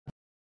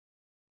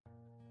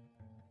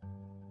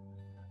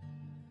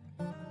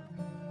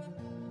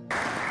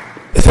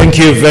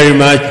Thank you very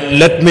much.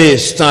 Let me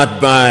start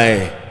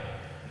by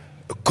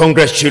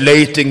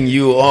congratulating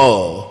you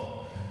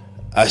all,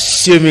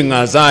 assuming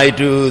as I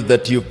do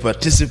that you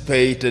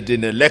participated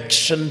in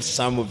elections,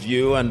 some of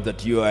you, and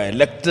that you are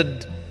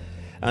elected,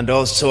 and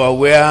also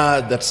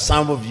aware that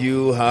some of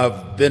you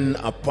have been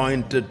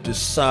appointed to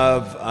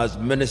serve as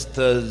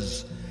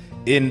ministers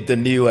in the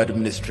new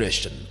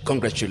administration.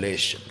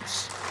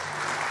 Congratulations.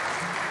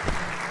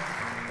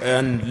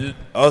 And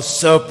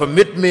also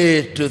permit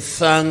me to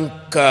thank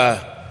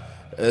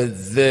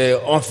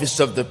the Office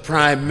of the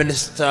Prime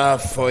Minister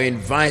for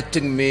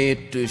inviting me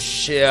to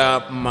share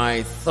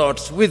my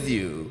thoughts with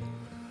you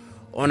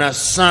on a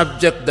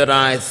subject that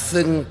I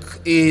think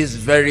is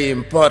very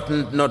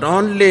important, not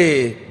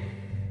only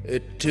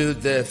to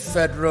the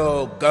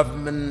federal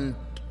government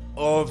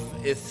of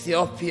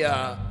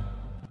Ethiopia,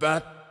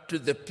 but to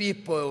the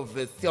people of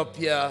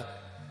Ethiopia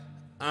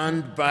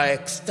and by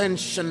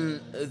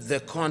extension the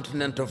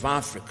continent of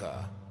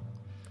Africa.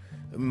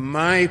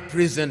 My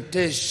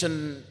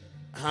presentation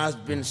has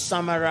been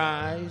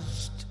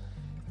summarized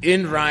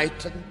in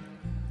writing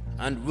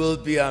and will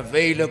be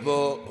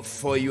available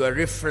for your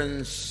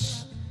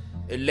reference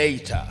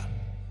later.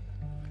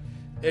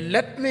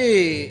 Let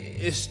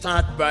me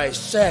start by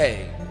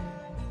saying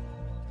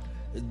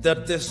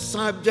that the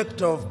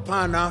subject of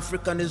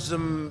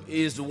Pan-Africanism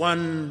is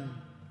one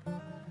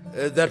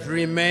that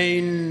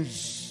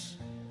remains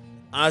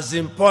as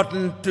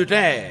important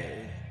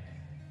today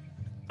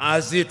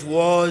as it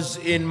was,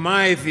 in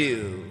my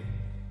view,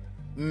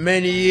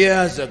 many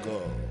years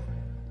ago.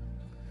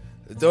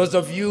 Those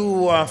of you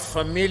who are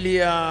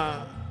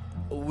familiar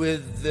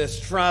with the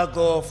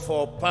struggle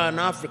for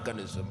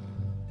Pan-Africanism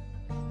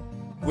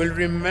will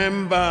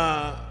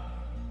remember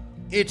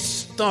its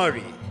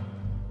story,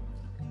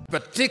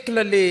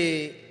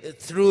 particularly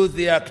through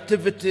the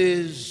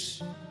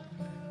activities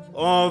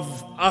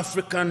of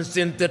Africans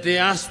in the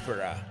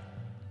diaspora.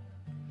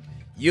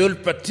 You'll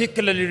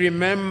particularly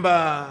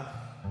remember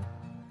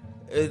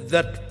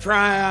that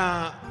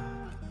prior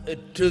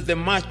to the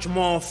much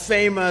more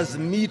famous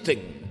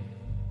meeting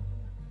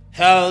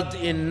held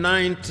in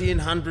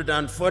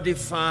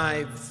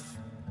 1945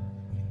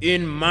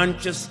 in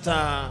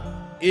Manchester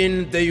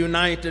in the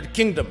United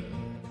Kingdom,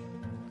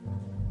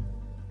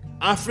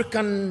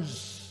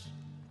 Africans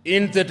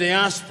in the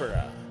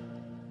diaspora,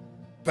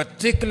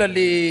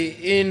 particularly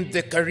in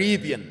the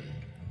Caribbean,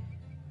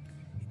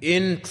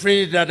 in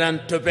Trinidad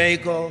and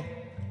Tobago,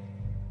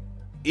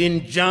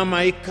 in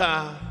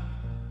Jamaica,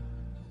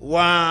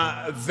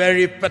 were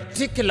very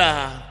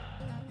particular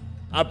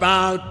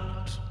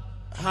about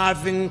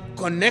having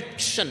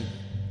connection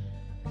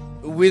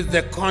with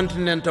the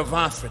continent of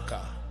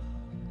Africa.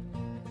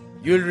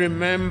 You'll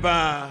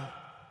remember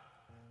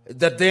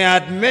that they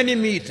had many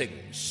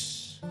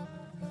meetings,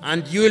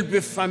 and you'll be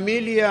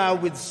familiar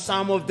with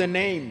some of the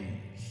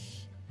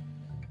names,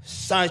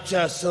 such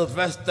as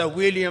Sylvester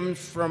Williams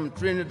from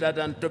Trinidad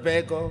and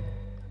Tobago,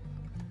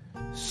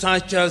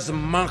 such as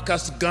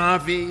Marcus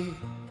Garvey,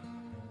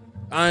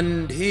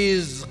 and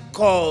his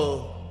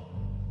call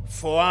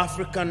for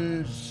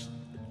Africans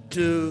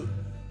to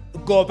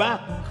go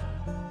back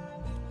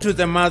to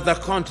the mother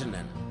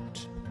continent.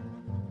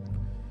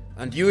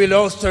 And you will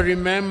also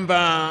remember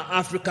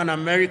African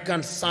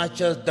Americans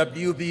such as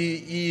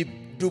W.B.E.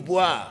 Du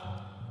Bois,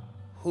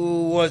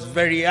 who was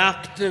very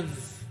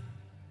active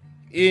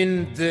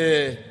in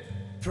the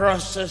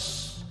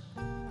process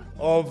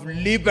of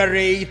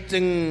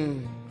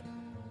liberating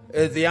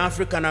the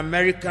African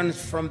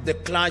Americans from the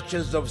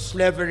clutches of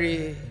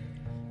slavery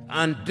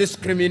and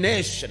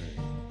discrimination,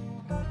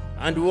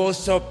 and who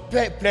also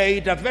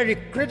played a very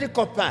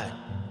critical part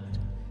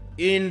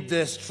in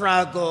the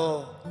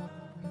struggle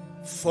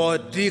for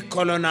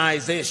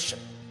decolonization,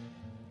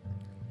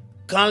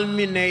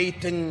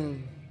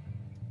 culminating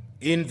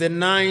in the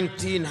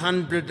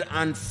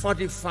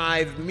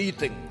 1945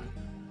 meeting,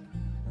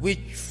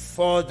 which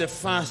for the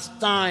first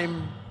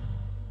time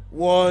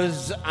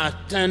was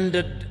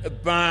attended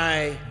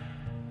by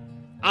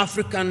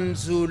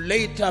Africans who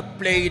later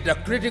played a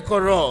critical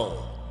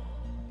role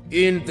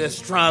in the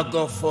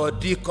struggle for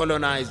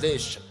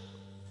decolonization.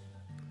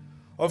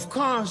 Of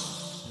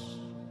course,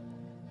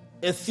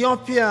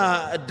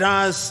 Ethiopia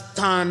does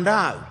stand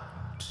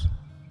out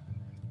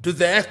to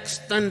the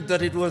extent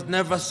that it was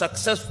never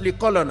successfully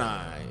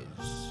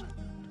colonized.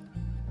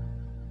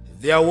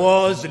 There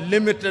was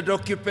limited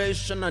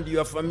occupation, and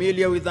you are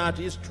familiar with that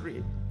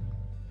history.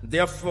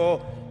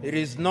 Therefore, it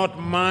is not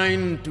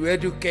mine to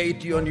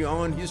educate you on your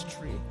own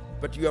history,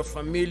 but you are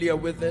familiar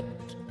with it.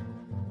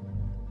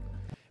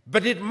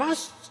 But it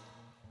must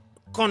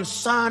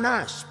concern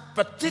us,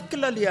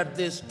 particularly at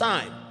this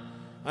time.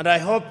 And I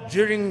hope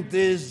during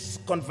this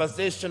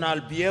conversation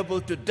I'll be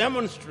able to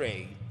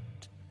demonstrate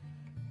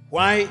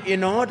why,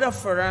 in order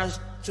for us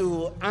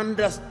to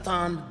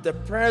understand the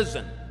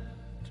present,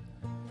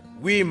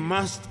 we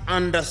must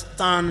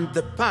understand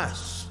the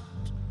past,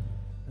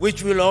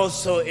 which will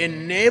also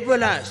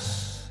enable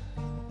us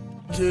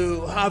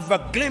to have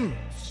a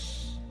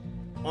glimpse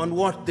on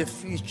what the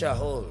future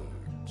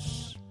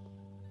holds.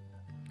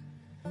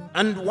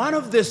 And one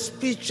of the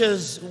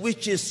speeches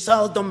which is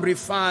seldom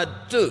referred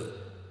to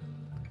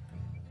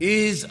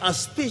is a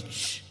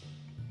speech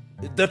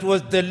that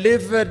was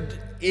delivered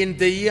in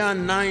the year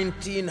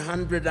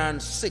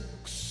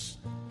 1906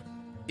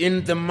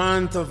 in the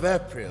month of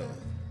April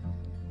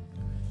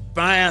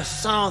by a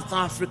South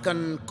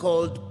African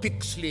called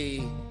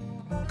Pixley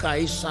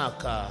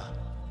Kaisaka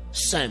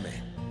Seme.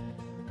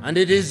 And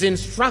it is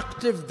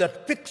instructive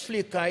that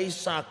Pixley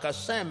Kaisaka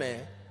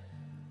Seme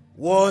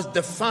was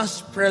the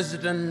first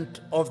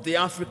president of the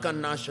African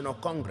National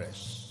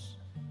Congress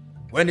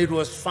when it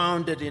was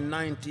founded in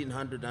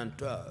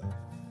 1912.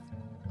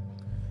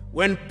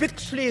 When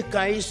Pixley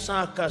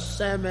Kaisaka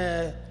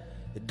Seme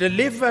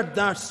delivered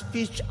that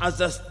speech as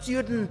a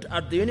student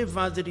at the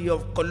University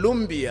of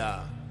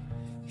Columbia,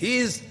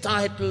 his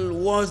title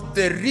was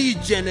The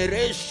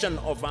Regeneration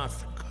of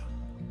Africa.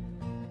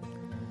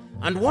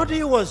 And what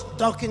he was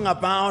talking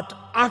about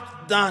at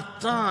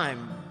that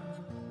time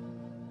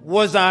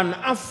was an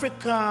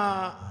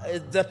Africa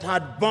that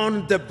had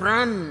borne the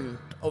brand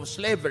of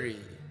slavery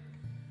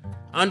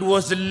and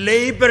was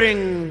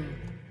laboring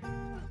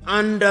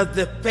under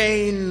the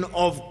pain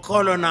of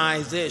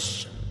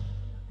colonization.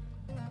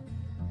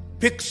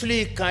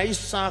 Pixley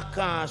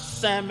Kaisaka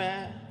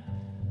Seme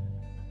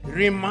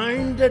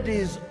reminded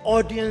his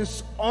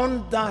audience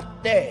on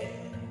that day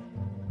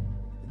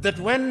that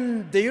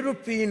when the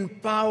European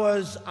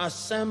powers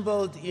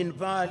assembled in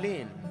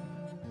Berlin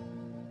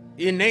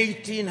in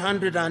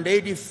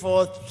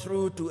 1884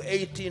 through to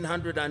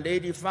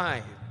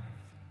 1885,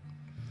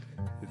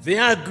 they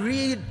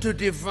agreed to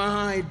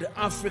divide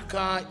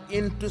Africa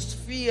into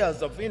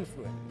spheres of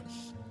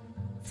influence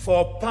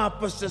for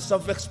purposes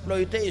of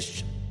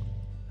exploitation,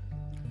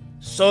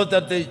 so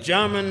that the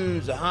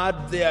Germans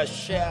had their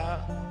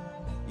share.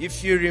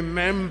 If you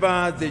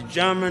remember, the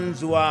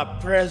Germans were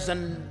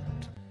present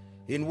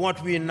in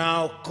what we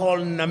now call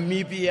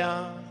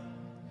Namibia.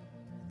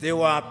 They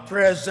were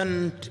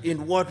present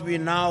in what we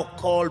now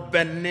call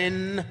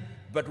Benin,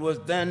 but was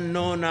then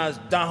known as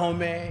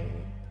Dahomey.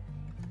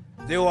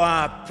 They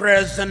were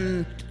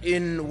present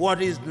in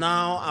what is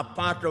now a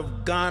part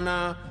of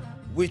Ghana,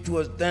 which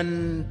was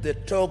then the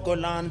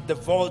Togoland, the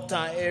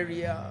Volta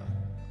area.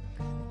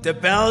 The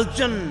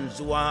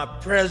Belgians were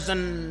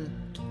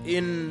present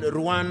in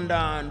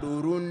Rwanda and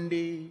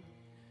Urundi,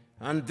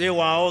 and they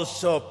were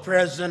also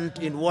present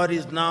in what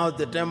is now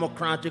the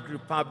Democratic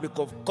Republic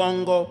of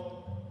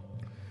Congo.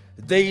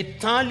 The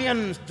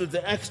Italians, to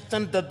the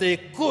extent that they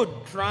could,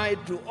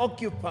 tried to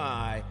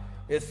occupy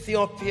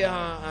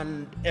Ethiopia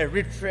and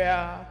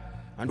Eritrea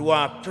and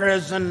were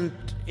present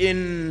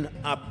in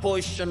a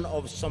portion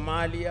of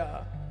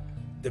Somalia.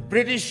 The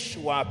British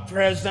were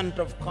present,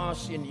 of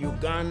course, in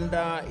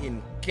Uganda,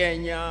 in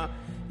Kenya,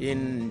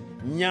 in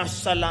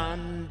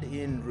Nyasaland,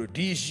 in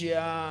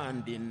Rhodesia,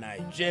 and in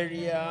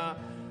Nigeria,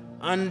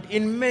 and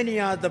in many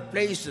other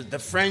places. The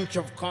French,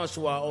 of course,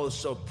 were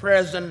also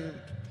present.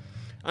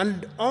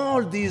 And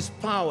all these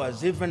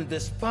powers, even the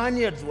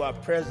Spaniards, were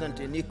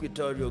present in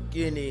Equatorial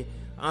Guinea,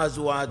 as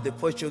were the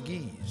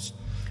Portuguese.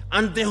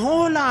 And the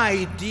whole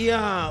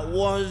idea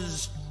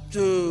was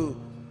to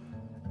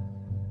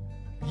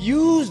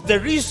use the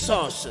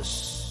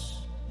resources,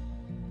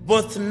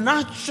 both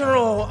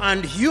natural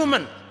and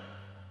human,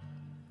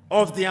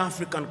 of the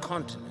African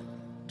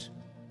continent,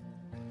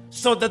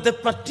 so that the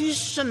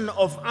partition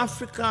of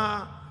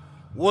Africa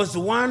was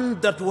one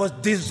that was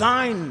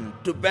designed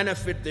to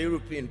benefit the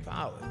European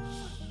powers.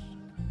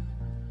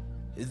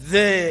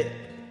 The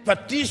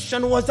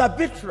partition was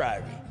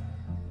arbitrary.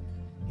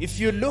 If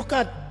you look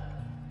at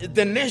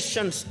the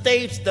nation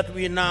states that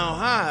we now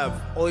have,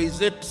 or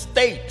is it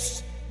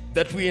states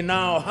that we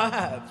now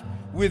have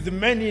with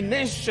many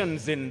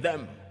nations in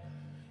them,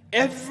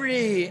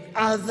 every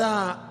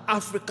other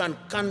African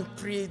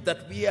country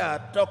that we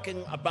are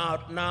talking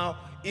about now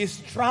is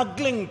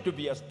struggling to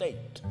be a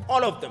state.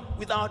 All of them,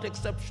 without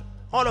exception.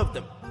 All of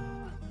them.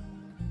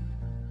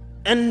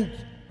 And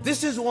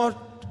this is what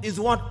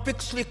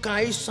Pixley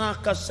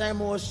Kaisaka Seme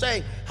was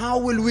saying. How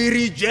will we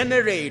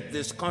regenerate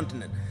this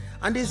continent?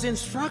 And it's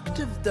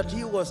instructive that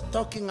he was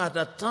talking at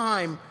a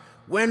time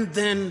when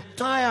the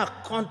entire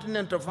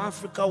continent of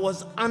Africa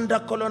was under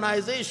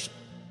colonization,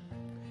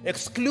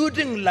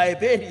 excluding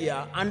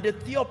Liberia and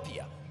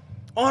Ethiopia,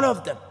 all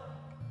of them.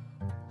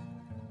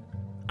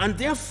 And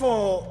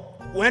therefore,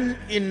 when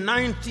in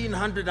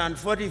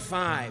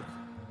 1945,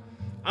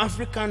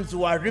 Africans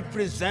were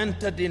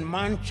represented in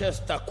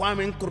Manchester,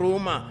 Kwame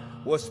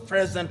Nkrumah was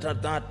present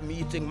at that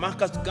meeting,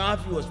 Marcus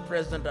Garvey was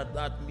present at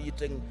that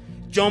meeting,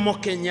 Jomo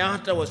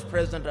Kenyatta was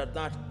present at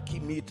that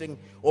meeting,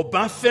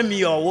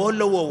 Obafemi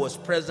Awolowo was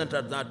present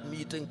at that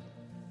meeting.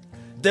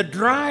 The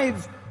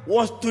drive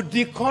was to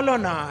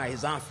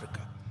decolonize Africa.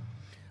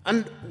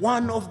 And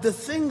one of the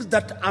things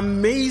that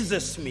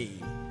amazes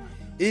me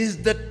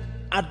is that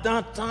at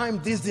that time,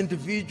 these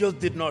individuals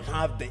did not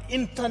have the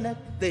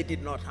internet, they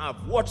did not have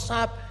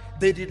WhatsApp,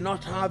 they did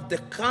not have the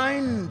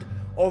kind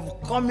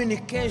of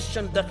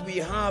communication that we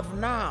have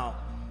now.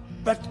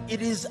 But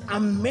it is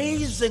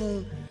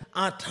amazing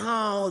at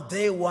how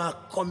they were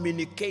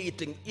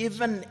communicating.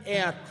 Even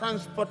air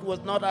transport was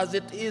not as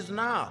it is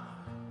now.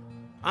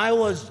 I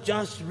was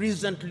just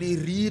recently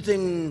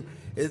reading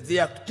the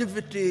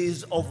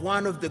activities of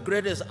one of the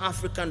greatest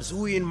Africans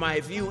who, in my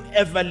view,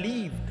 ever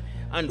lived,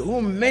 and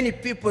whom many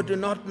people do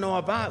not know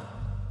about.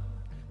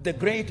 The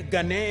great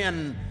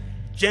Ghanaian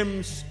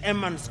James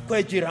Emmons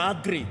Kwegyir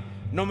Agri,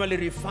 normally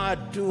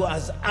referred to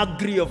as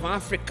Agri of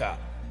Africa,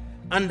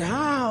 and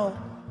how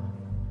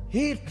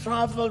he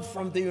traveled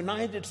from the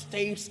United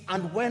States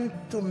and went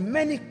to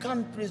many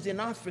countries in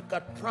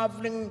Africa,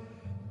 traveling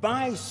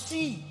by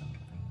sea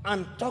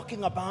and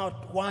talking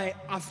about why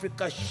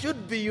Africa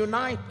should be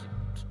united.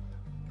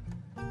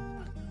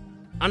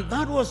 And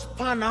that was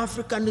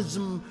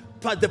Pan-Africanism,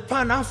 the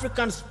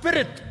Pan-African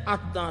spirit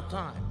at that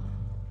time.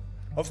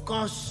 Of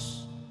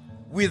course,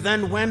 we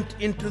then went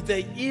into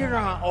the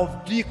era of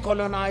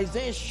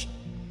decolonization,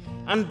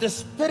 and the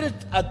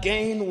spirit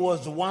again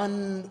was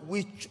one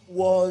which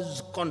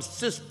was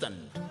consistent.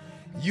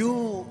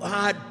 You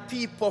had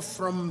people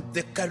from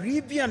the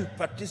Caribbean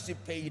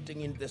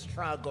participating in the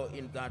struggle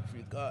in that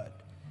regard.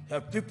 You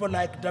have people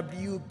like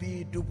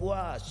W.B. Du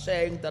Bois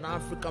saying that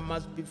Africa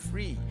must be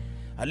free.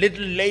 A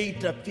little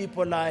later,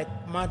 people like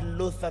Martin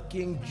Luther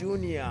King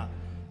Jr.,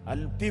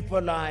 and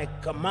people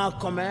like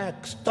Malcolm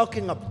X,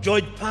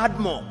 George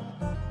Padmore,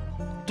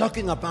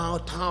 talking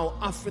about how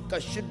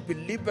Africa should be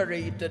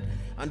liberated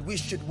and we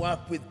should work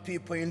with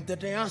people in the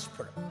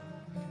diaspora.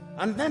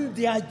 And then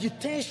the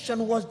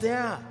agitation was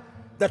there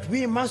that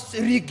we must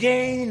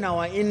regain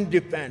our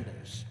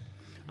independence.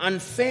 And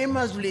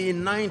famously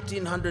in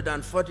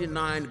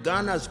 1949,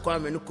 Ghana's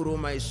Kwame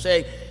Nkrumah is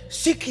saying,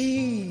 "Seek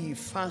ye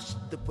first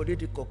the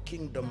political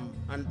kingdom,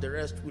 and the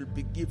rest will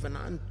be given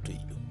unto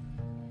you."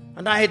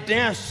 And I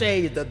dare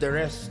say that the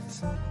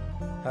rest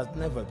has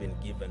never been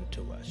given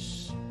to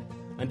us.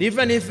 And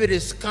even if it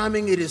is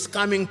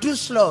coming too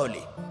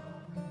slowly.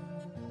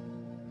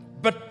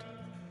 But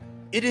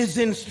it is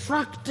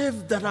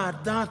instructive that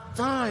at that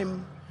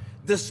time,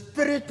 the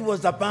spirit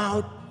was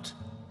about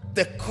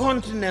the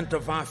continent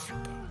of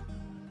Africa.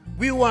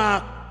 We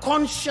were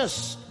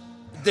conscious,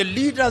 the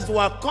leaders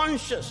were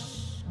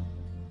conscious,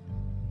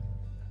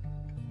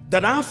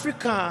 that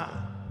Africa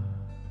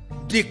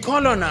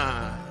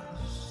decolonized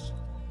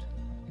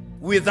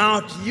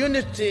without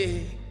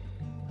unity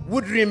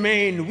would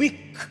remain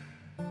weak.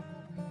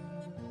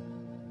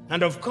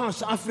 And of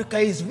course, Africa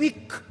is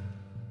weak.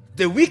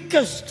 The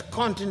weakest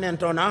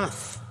continent on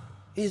earth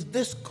is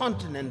this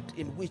continent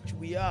in which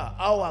we are,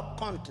 our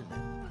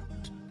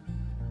continent.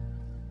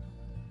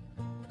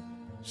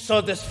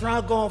 So the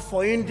struggle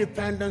for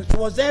independence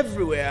was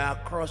everywhere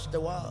across the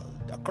world,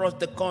 across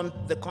the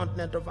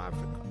continent of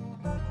Africa.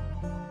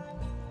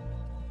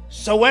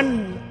 So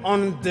when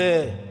on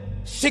the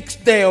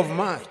 6th day of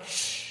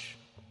March,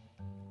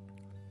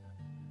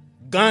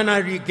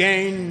 Ghana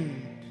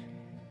regained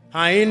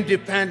her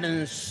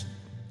independence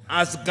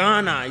as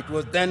Ghana, it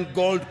was then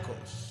Gold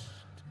Coast.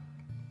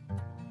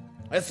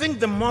 I think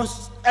the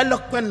most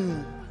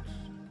eloquent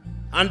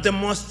and the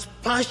most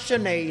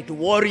passionate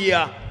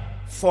warrior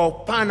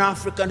for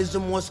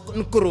Pan-Africanism was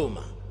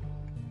Nkrumah.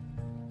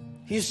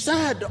 He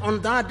said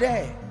on that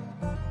day,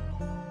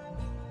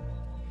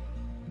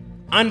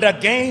 and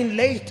again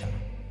later,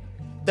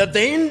 that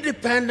the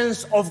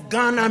independence of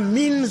Ghana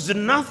means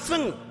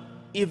nothing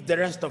if the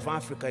rest of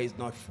Africa is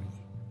not free.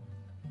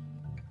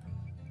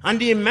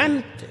 And he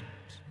meant it,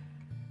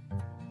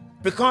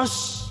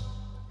 because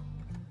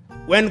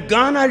when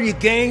Ghana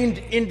regained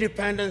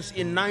independence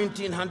in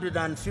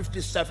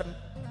 1957,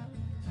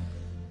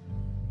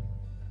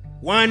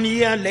 1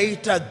 year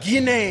later,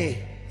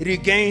 Guinea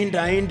regained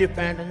her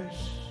independence.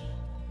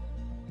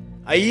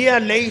 A year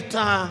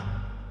later,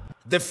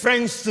 the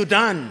French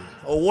Sudan,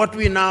 or what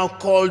we now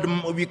call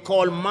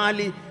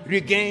Mali,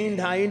 regained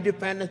her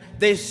independence.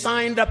 They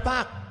signed a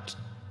pact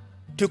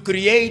to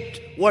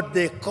create what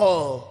they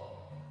call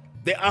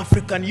the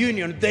African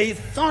Union. They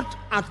thought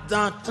at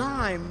that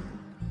time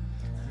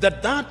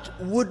that that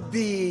would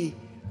be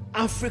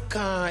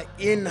Africa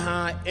in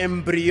her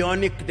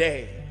embryonic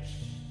days.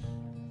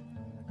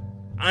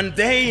 And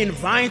they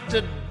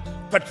invited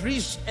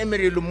Patrice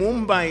Emery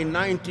Lumumba in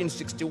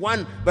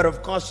 1961, but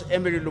of course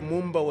Emery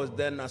Lumumba was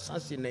then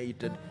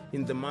assassinated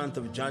in the month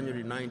of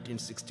January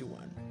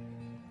 1961.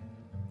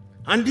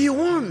 And he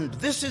won.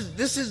 This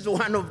is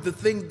one of the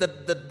things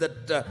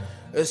that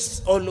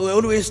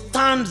always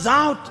stands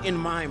out in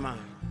my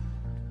mind.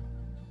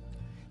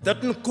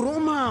 That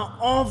Nkrumah,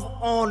 of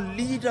all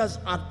leaders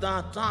at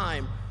that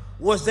time,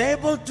 was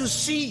able to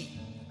see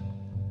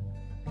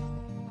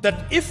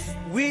that if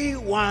we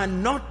were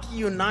not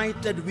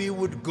united, we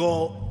would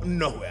go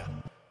nowhere.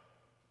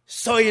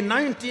 So in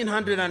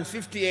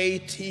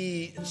 1958,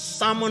 he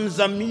summons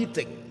a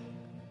meeting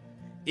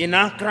in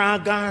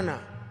Accra, Ghana,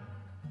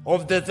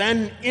 of the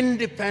then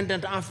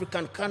independent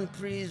African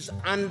countries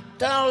and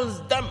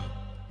tells them,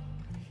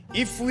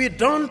 if we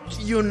don't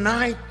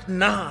unite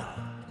now,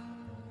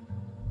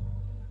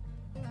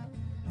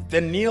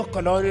 the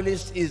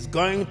neo-colonialist is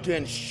going to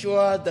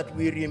ensure that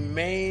we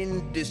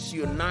remain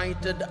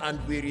disunited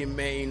and we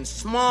remain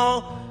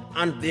small,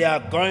 and they are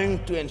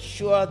going to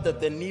ensure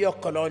that the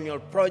neo-colonial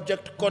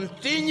project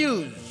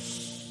continues.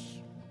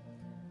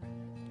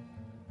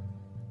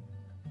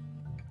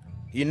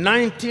 In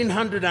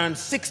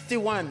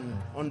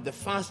 1961, on the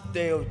first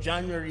day of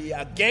January,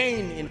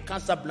 again in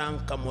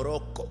Casablanca,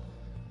 Morocco,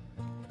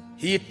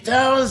 he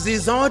tells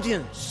his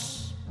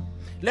audience,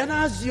 let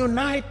us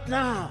unite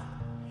now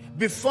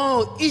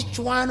before each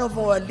one of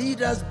our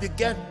leaders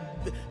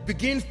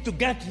begins to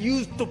get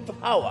used to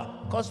power,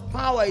 because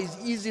power is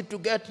easy to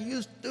get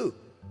used to.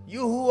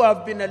 You who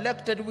have been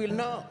elected will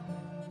know.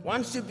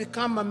 Once you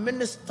become a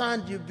minister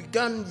and you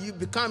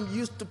become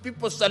used to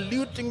people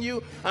saluting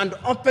you and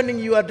opening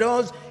your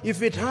doors,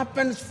 if it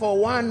happens for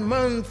 1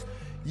 month,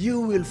 you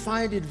will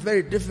find it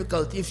very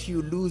difficult if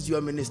you lose your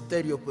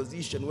ministerial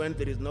position when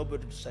there is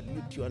nobody to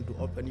salute you and to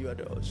open your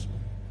doors.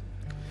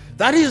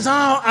 That is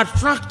how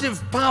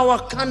attractive power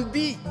can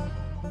be.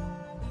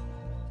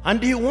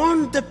 And he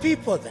warned the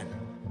people then.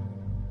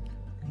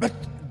 But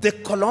the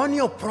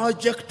colonial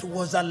project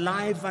was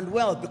alive and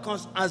well,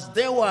 because as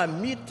they were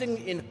meeting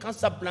in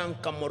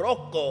Casablanca,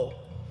 Morocco,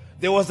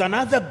 there was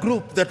another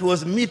group that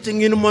was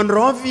meeting in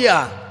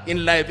Monrovia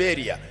in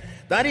Liberia.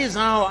 That is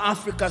how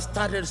Africa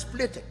started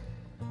splitting,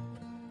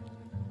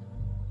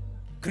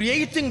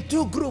 creating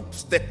two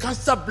groups, the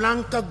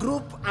Casablanca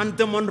group and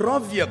the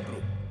Monrovia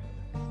group.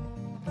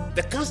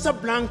 The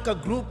Casablanca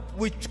group,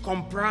 which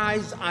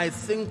comprised, I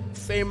think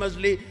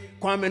famously,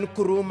 Kwame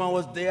Nkrumah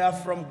was there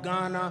from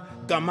Ghana,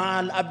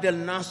 Gamal Abdel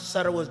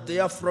Nasser was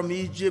there from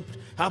Egypt,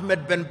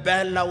 Ahmed Ben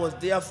Bella was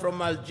there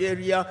from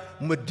Algeria,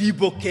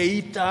 Modibo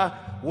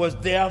Keita was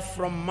there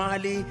from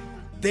Mali.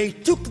 They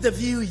took the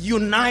view,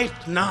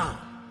 unite now.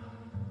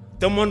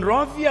 The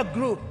Monrovia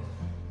group,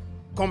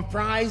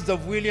 comprised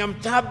of William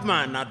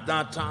Tubman at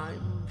that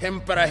time.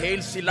 Emperor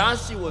Haile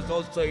Selassie was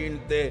also in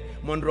the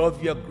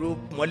Monrovia group.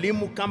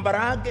 Mwalimu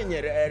Kambarage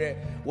Nyerere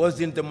was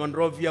in the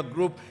Monrovia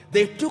group.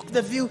 They took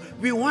the view,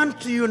 we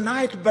want to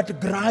unite, but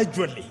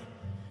gradually.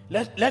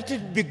 Let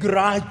it be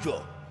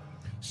gradual.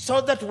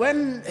 So that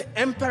when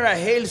Emperor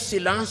Haile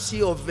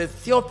Selassie of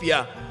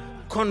Ethiopia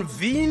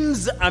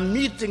convenes a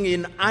meeting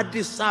in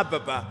Addis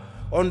Ababa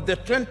on the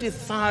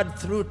 23rd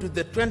through to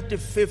the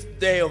 25th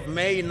day of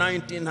May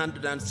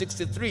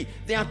 1963,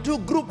 there are two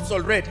groups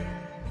already.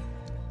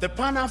 The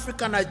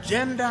Pan-African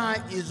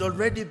agenda is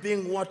already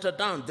being watered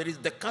down. There is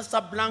the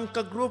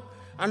Casablanca group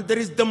and there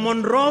is the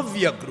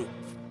Monrovia group.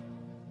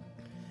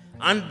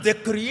 And the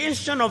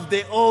creation of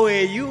the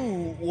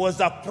OAU was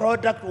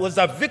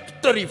a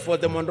victory for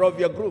the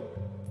Monrovia group.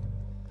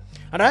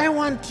 And I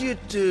want you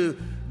to,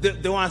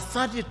 there were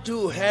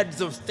 32 heads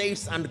of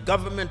states and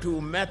government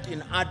who met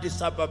in Addis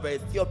Ababa,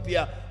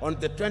 Ethiopia on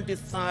the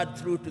 23rd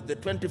through to the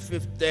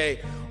 25th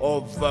day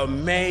of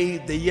May,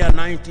 the year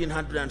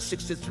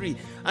 1963.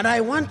 And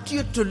I want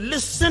you to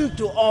listen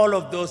to all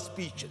of those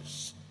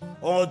speeches,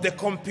 or the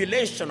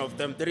compilation of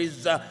them. There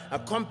is a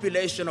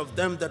compilation of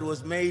them that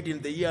was made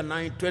in the year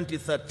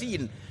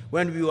 2013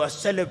 when we were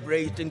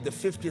celebrating the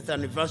 50th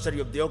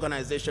anniversary of the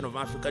Organization of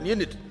African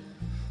Unity.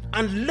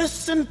 And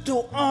listen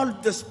to all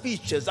the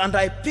speeches, and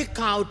I pick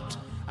out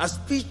a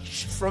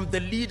speech from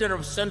the leader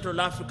of Central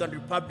African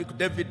Republic,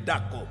 David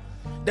Dacko.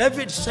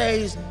 David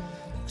says,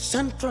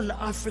 Central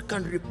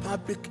African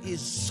Republic is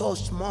so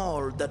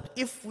small that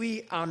if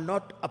we are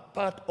not a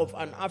part of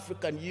an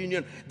African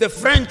Union, the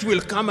French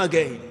will come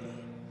again.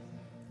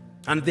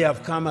 And they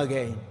have come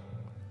again.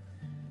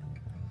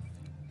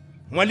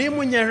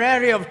 Mwalimu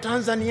Nyerere of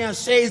Tanzania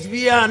says,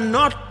 we are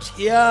not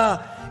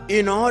here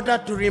in order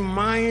to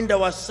remind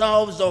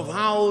ourselves of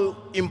how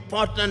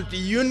important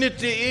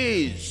unity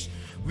is.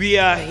 We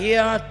are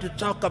here to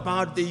talk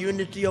about the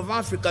unity of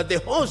Africa. The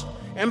host,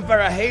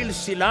 Emperor Haile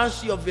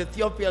Selassie of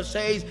Ethiopia,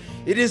 says,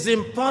 it is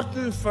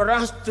important for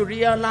us to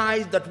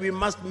realize that we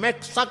must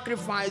make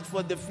sacrifice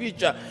for the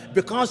future,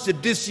 because a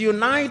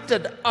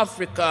disunited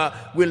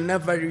Africa will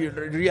never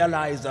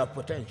realize our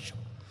potential.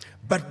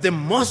 But the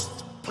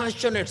most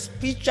passionate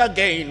speech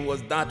again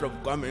was that of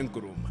Kwame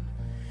Nkrumah.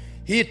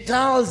 He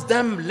tells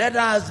them, let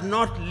us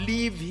not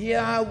live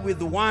here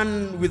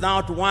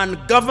without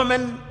one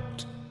government,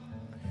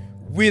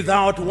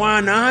 without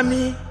one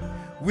army,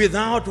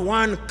 without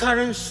one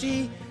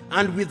currency,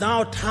 and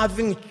without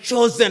having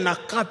chosen a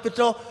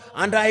capital.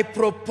 And I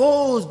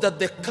propose that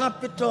the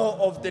capital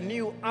of the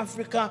new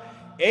Africa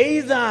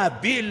either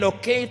be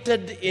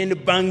located in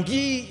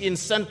Bangui in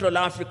Central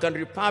African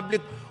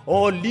Republic,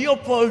 or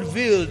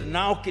Leopoldville,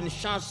 now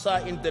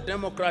Kinshasa, in the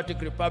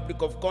Democratic Republic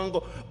of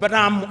Congo. But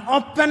I'm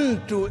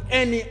open to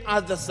any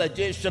other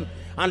suggestion.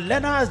 And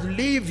let us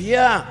live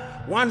here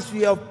once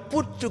we have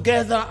put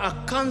together a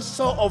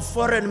council of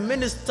foreign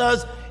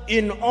ministers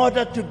in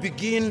order to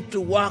begin to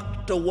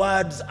work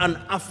towards an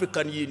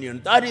African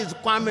Union. That is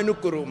Kwame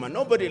Nkrumah.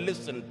 Nobody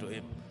listened to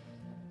him.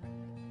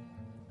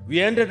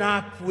 We ended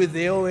up with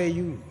the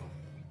OAU.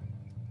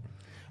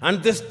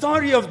 And the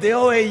story of the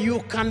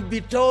OAU can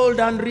be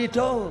told and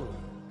retold.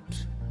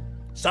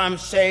 Some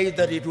say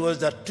that it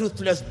was a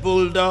toothless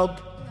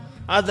bulldog.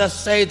 Others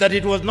say that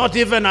it was not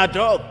even a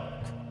dog.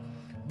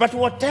 But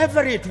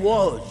whatever it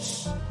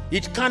was,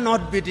 it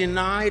cannot be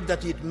denied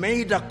that it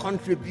made a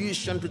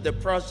contribution to the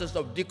process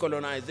of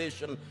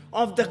decolonization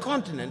of the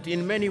continent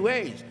in many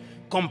ways,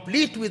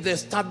 complete with the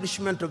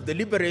establishment of the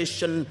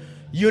liberation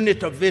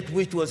unit of it,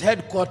 which was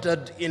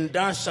headquartered in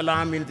Dar es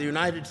Salaam in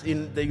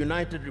the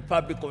United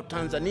Republic of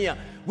Tanzania,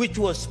 which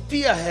was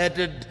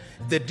spearheaded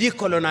the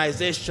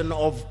decolonization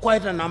of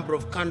quite a number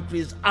of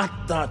countries at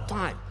that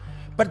time.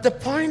 But the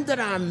point that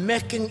I'm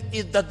making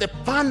is that the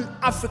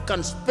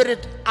Pan-African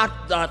spirit at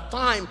that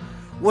time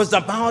was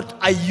about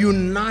a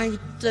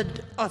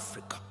united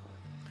Africa.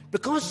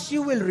 Because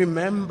you will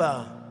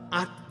remember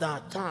at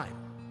that time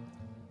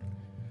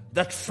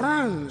that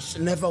France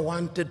never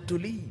wanted to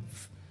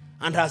leave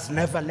and has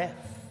never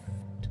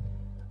left.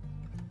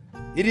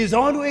 It is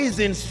always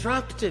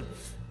instructive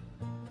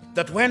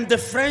that when the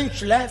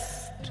French left,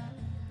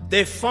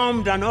 they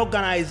formed an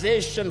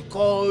organization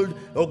called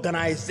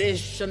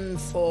Organization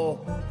for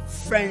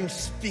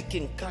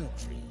French-Speaking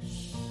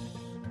Countries.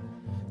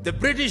 The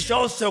British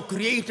also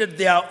created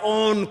their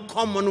own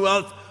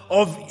Commonwealth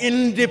of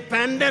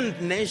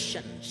independent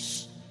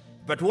nations.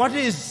 But what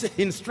is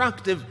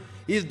instructive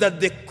is that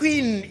the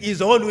Queen is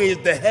always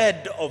the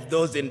head of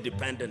those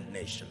independent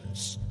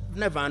nations. I've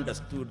never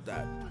understood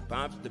that.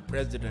 Perhaps the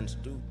presidents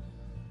do.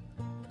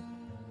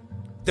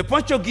 The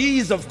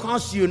Portuguese, of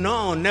course, you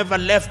know, never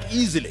left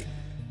easily.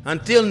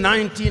 Until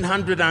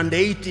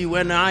 1980,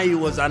 when I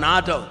was an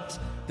adult,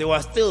 they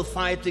were still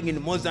fighting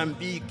in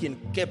Mozambique, in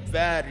Cape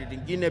Verde,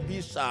 in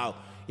Guinea-Bissau,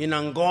 in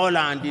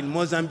Angola, and in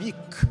Mozambique.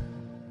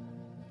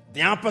 The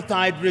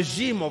apartheid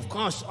regime, of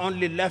course,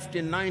 only left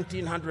in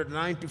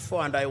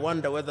 1994, and I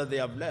wonder whether they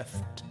have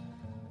left.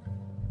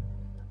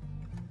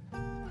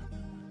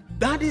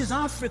 That is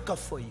Africa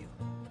for you.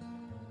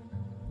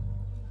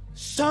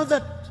 So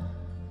that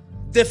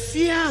the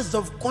fears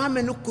of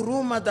Kwame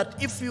Nkrumah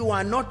that if we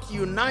were not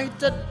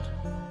united,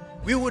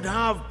 we would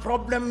have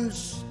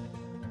problems,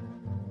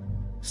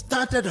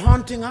 started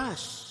haunting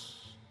us.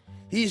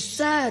 He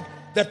said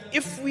that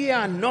if we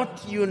are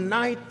not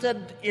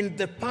united in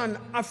the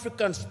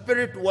Pan-African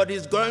spirit, what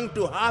is going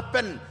to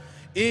happen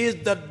is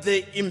that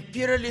the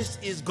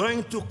imperialist is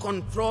going to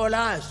control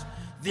us.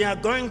 They are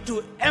going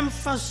to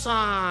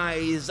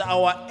emphasize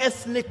our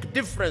ethnic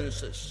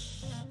differences.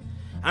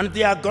 And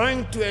they are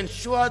going to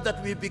ensure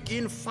that we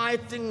begin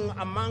fighting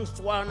amongst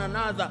one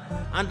another.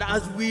 And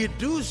as we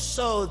do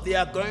so, they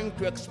are going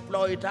to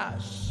exploit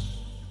us.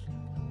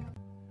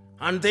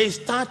 And they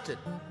started.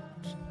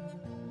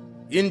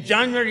 In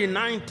January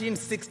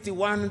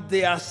 1961,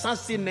 they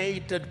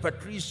assassinated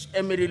Patrice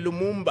Emery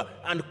Lumumba,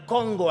 and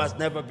Congo has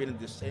never been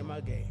the same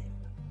again.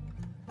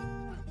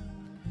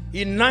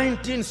 In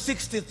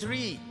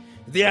 1963,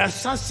 they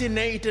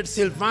assassinated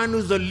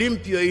Sylvanus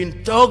Olympio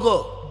in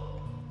Togo,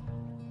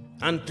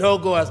 and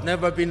Togo has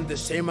never been the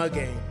same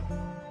again.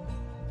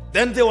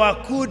 Then there were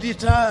coup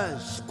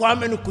d'etats.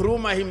 Kwame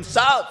Nkrumah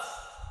himself,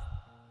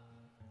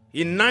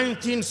 in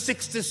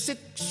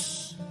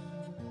 1966,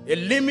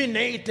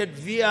 eliminated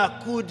via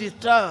coup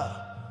d'etat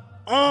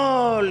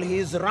all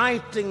his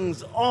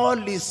writings, all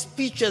his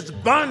speeches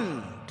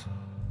banned,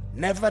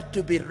 never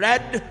to be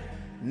read,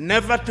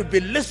 never to be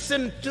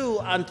listened to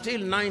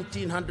until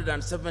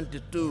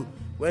 1972,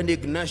 when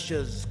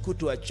Ignatius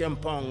Kutu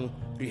Acheampong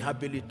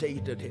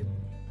rehabilitated him.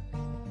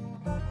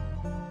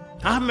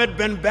 Ahmed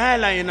Ben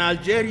Bella in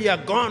Algeria,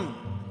 gone.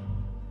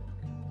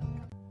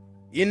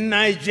 In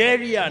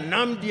Nigeria,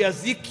 Nnamdi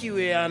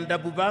Azikiwe and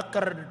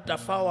Abubakar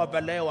Tafawa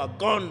Balewa,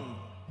 gone.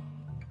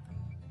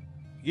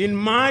 In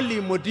Mali,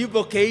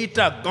 Modibo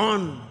Keita,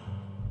 gone.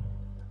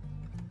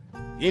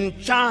 In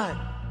Chad,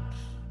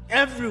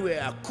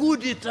 everywhere, coup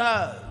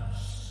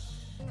d'etats.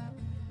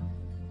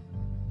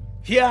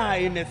 Here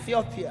in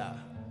Ethiopia,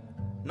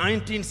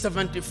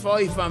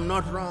 1974, if I'm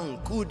not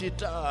wrong, coup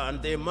d'etat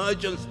and the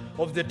emergence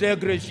of the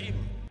Deg regime.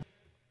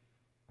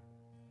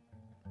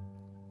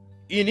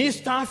 In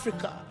East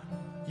Africa,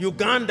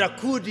 Uganda,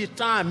 coup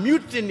d'etat,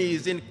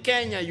 mutinies in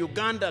Kenya,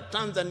 Uganda,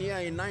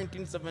 Tanzania in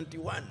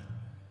 1971.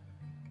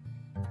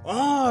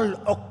 All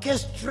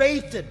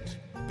orchestrated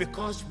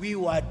because we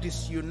were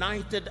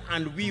disunited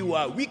and we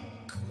were weak.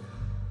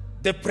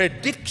 The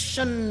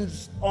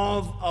predictions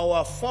of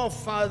our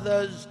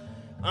forefathers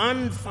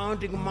and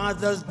founding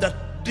mothers that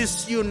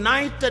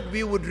disunited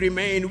we would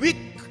remain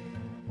weak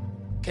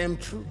came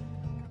true.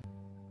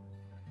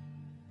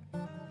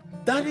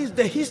 That is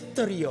the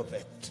history of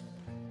it.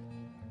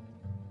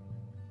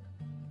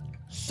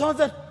 So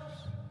that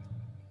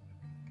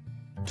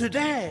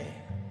today,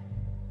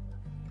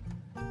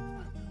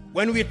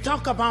 when we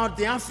talk about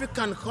the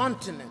African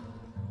continent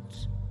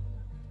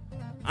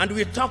and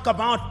we talk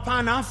about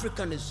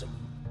Pan-Africanism,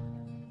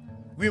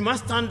 we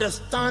must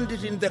understand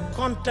it in the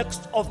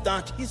context of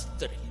that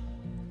history.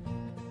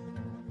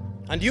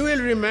 And you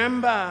will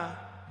remember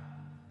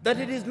that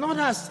it is not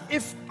as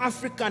if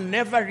Africa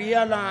never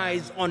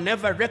realized or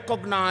never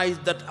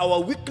recognized that our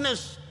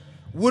weakness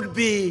would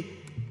be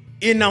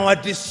in our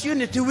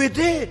disunity. We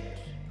did.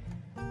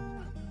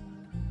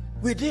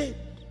 We did.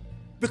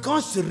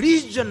 Because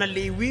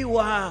regionally we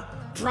were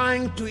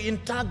trying to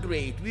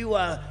integrate. We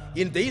were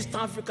in the East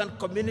African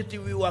community,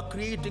 we were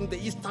creating the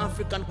East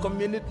African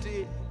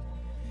community.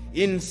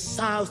 In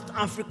South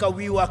Africa,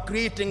 we were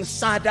creating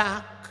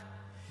SADC.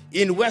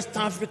 In West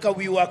Africa,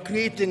 we were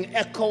creating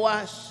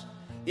ECOWAS.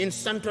 In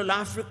Central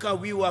Africa,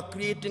 we were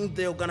creating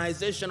the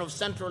Organization of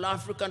Central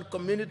African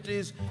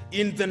Communities.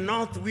 In the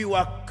North, we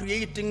were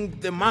creating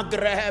the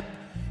Maghreb.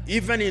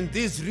 Even in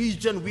this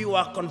region, we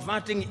were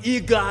converting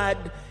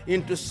IGAD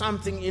into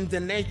something in the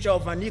nature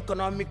of an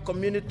economic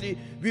community.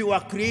 We were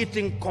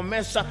creating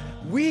COMESA.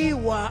 We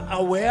were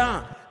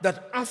aware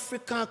that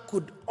Africa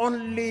could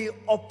only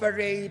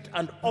operate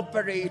and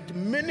operate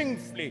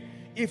meaningfully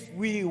if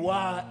we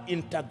were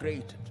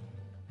integrated.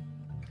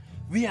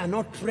 We are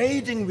not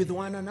trading with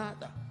one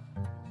another.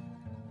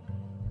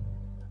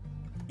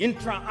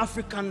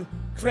 Intra-African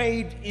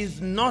trade is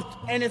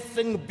not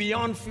anything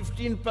beyond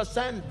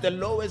 15%, the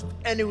lowest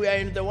anywhere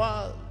in the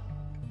world.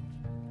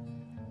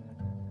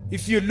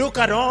 If you look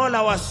at all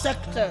our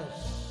sectors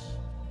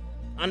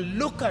and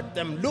look at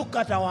them, look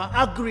at our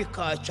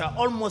agriculture,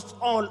 almost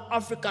all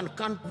African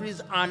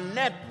countries are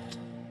net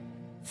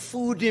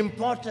food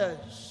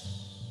importers.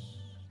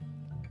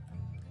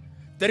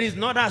 There is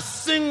not a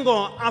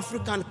single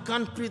African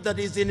country that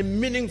is in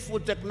meaningful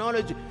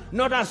technology.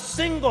 Not a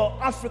single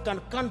African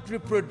country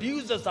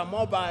produces a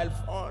mobile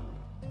phone.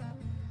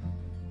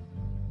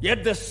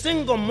 Yet the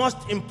single most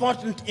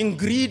important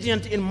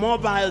ingredient in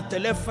mobile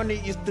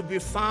telephony is to be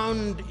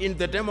found in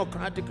the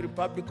Democratic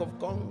Republic of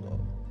Congo.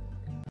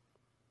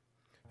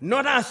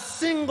 Not a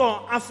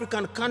single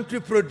African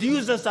country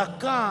produces a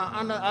car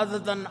other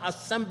than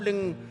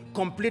assembling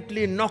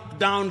completely knocked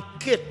down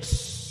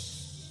kits.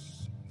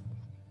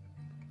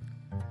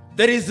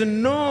 There is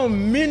no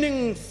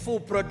meaningful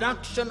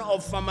production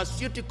of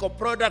pharmaceutical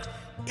products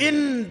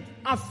in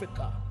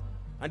Africa.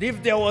 And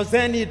if there was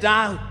any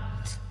doubt,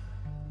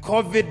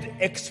 COVID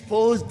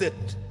exposed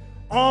it.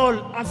 All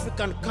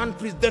African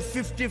countries, the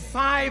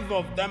 55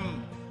 of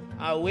them,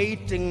 are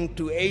waiting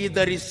to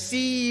either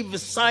receive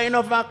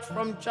Sinovac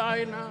from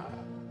China,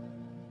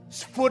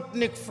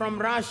 Sputnik from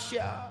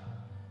Russia,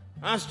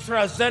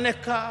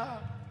 AstraZeneca,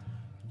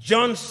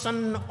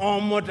 Johnson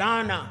or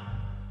Moderna.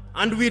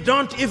 And we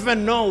don't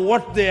even know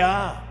what they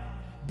are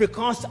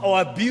because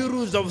our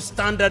bureaus of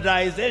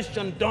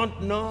standardization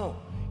don't know.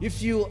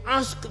 If you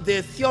ask the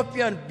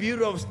Ethiopian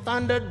Bureau of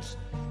Standards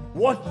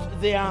what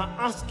they are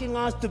asking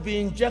us to be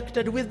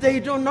injected with, they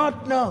do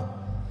not know.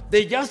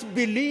 They just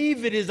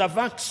believe it is a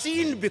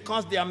vaccine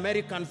because the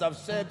Americans have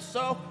said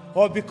so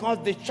or because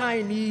the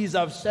Chinese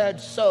have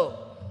said so.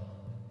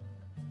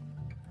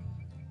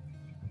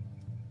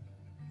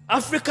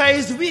 Africa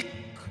is weak.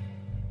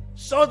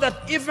 So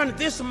that even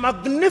this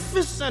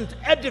magnificent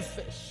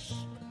edifice,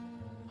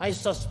 I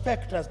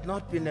suspect, has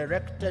not been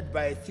erected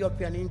by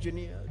Ethiopian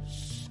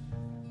engineers.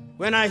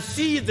 When I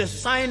see the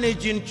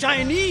signage in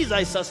Chinese,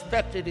 I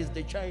suspect it is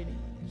the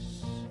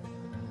Chinese.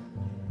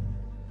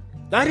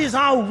 That is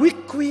how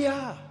weak we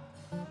are.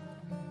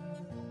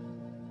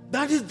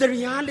 That is the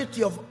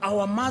reality of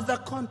our mother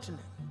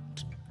continent.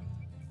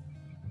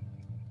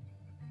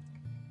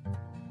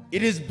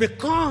 It is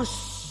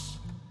because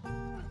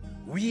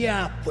we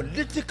are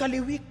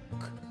politically weak,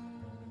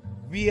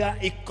 we are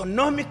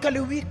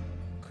economically weak,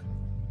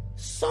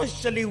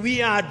 socially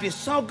we are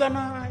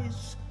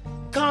disorganized,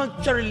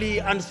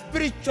 culturally and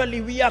spiritually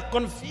we are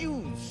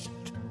confused.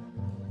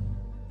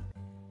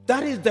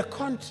 That is the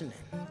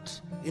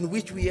continent in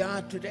which we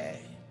are today.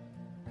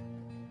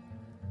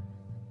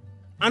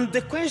 And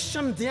the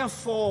question,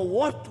 therefore,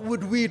 what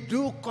would we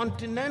do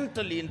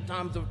continentally in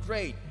terms of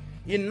trade?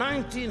 In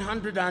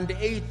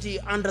 1980,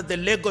 under the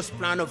Lagos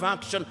Plan of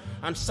Action,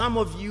 and some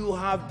of you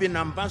have been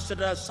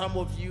ambassadors, some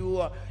of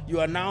you,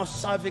 you are now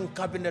serving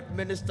cabinet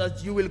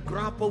ministers, you will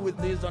grapple with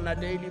this on a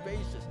daily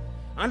basis.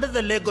 Under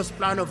the Lagos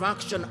Plan of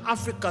Action,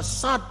 Africa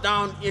sat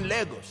down in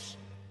Lagos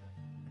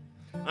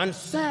and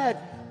said,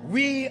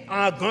 we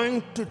are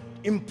going to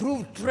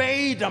improve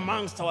trade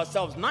amongst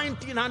ourselves.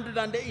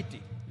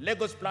 1980,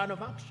 Lagos Plan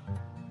of Action.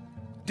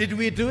 Did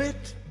we do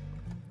it?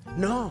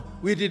 No,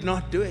 we did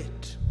not do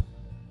it.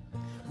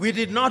 We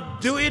did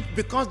not do it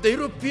because the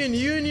European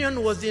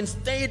Union was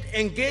instead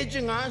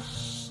engaging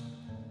us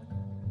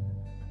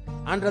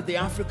under the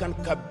African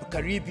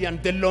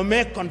Caribbean, the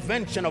Lomé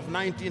Convention of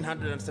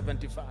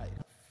 1975,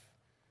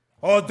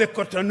 or the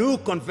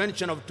Cotonou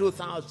Convention of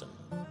 2000.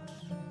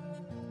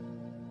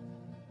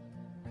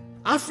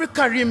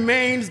 Africa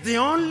remains the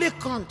only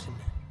continent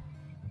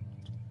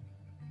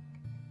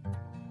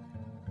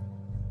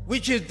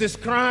which is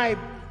described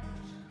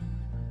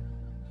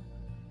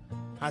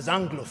as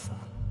Anglophone.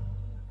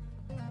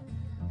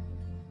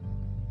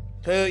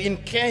 So in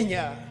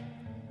Kenya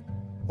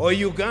or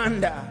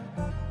Uganda,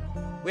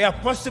 where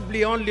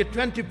possibly only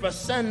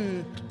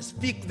 20%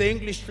 speak the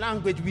English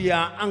language, we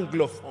are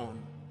Anglophone.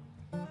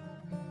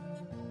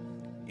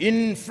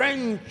 In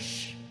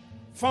French,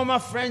 former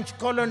French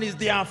colonies,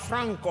 they are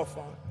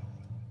Francophone.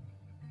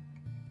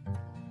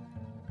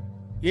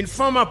 In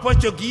former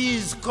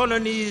Portuguese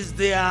colonies,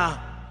 they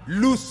are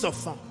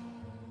Lusophone.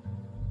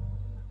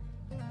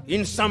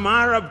 In some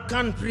Arab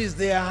countries,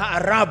 they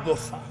are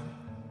Arabophone.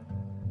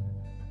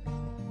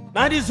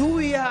 That is who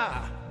we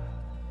are.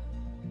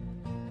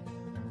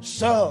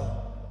 So,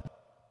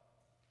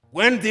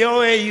 when the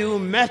OAU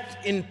met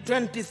in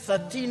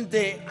 2013,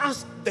 they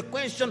asked the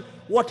question,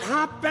 what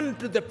happened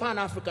to the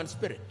Pan-African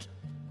spirit?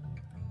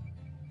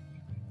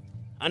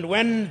 And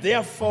when,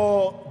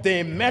 therefore,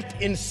 they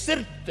met in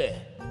Sirte,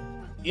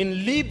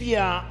 in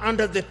Libya,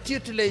 under the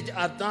tutelage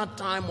at that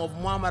time of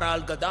Muammar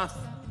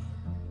al-Gaddafi,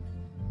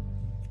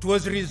 it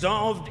was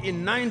resolved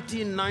in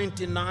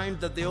 1999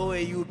 that the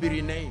OAU be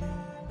renamed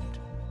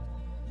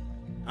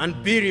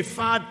and be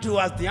referred to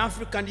as the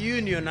African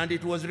Union, and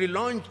it was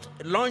launched,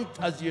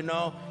 as you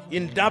know,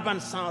 in Durban,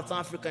 South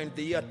Africa in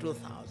the year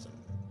 2000.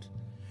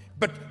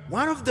 But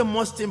one of the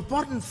most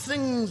important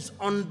things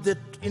in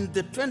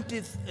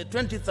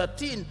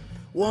 2013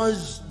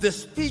 was the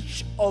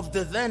speech of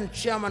the then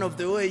chairman of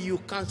the OAU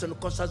Council,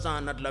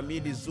 Nkosazana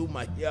Dlamini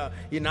Zuma, here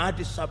in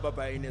Addis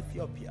Ababa in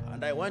Ethiopia.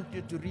 And I want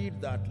you to read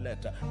that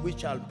letter,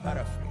 which I'll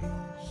paraphrase,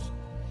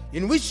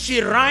 in which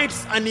she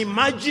writes an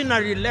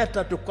imaginary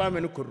letter to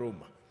Kwame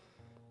Nkrumah.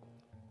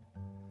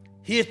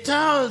 He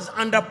tells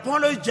and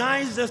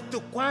apologizes to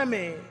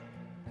Kwame,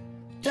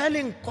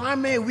 telling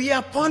Kwame, we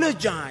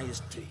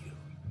apologize to you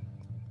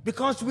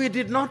because we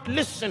did not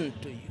listen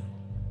to you.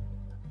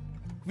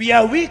 We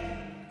are weak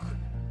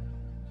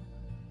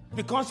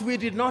because we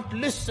did not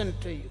listen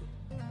to you.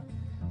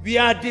 We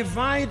are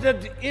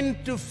divided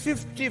into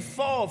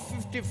 54,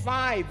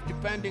 55,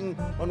 depending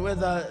on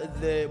whether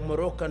the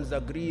Moroccans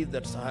agree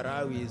that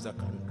Sahrawi is a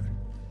country.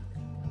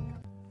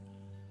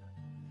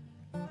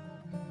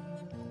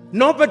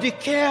 Nobody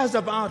cares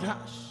about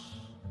us.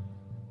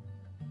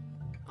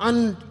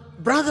 And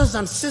brothers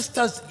and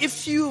sisters,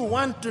 if you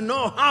want to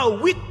know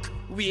how weak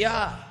we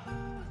are,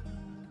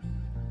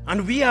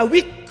 and we are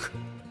weak,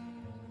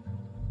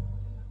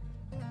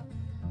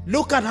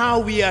 look at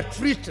how we are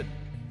treated.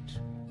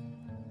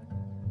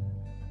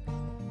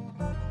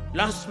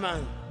 Last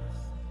month,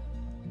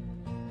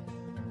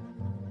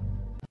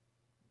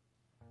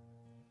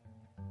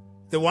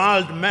 the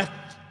world met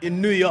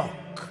in New York.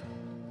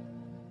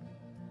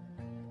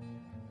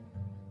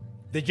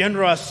 The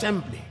General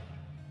Assembly.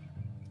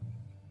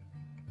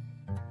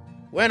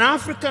 When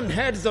African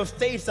heads of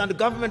states and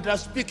government are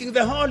speaking,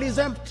 the hall is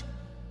empty.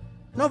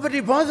 Nobody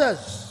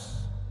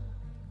bothers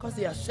because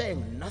they are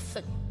saying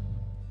nothing.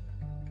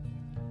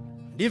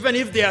 Even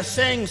if they are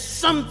saying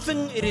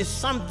something, it is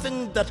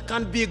something that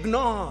can be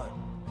ignored.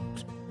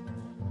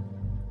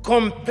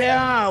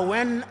 Compare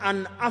when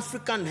an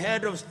African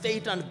head of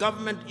state and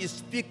government is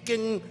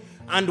speaking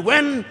and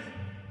when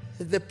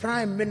the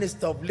Prime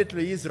Minister of Little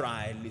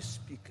Israel is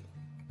speaking.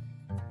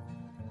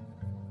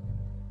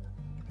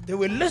 They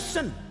will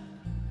listen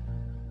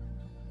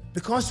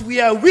because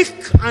we are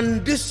weak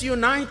and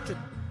disunited.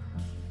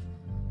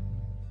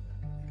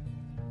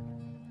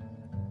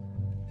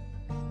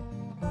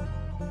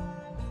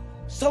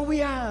 So we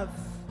have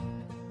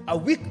a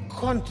weak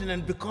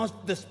continent because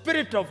the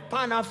spirit of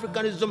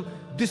Pan-Africanism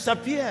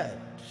disappeared.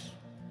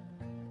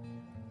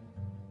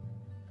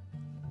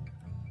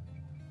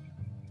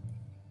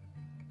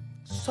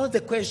 So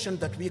the question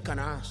that we can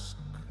ask,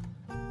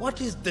 what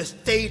is the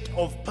state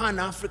of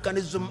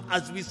Pan-Africanism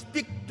as we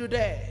speak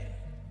today?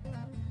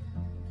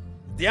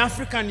 The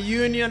African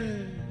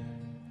Union,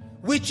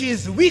 which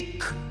is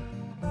weak,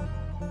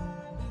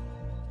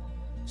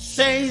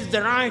 says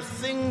the right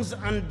things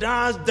and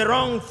does the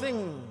wrong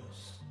things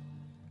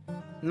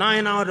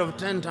 9 out of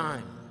 10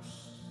 times.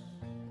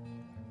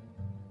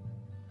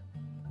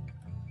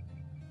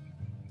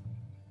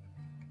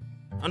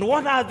 And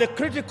what are the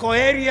critical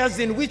areas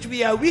in which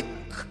we are weak?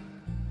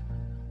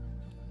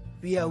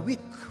 We are weak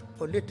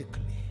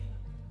politically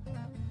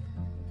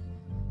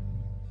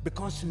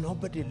because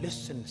nobody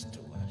listens to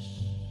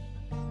us.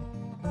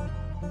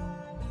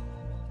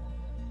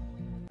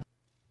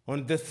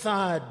 On the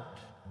 3rd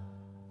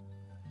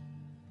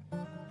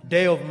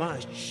day of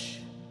March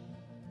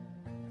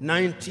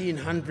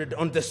 1900,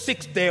 on the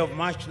 6th day of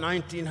March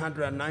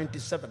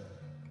 1997,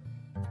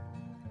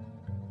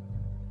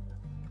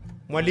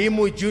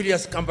 Mwalimu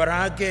Julius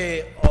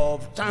Kambarage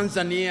of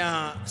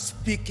Tanzania,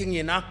 speaking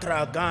in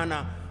Accra,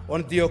 Ghana,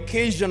 on the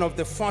occasion of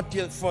the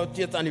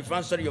 40th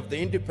anniversary of the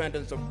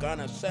independence of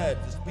Ghana, said,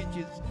 the speech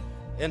is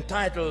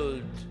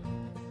entitled,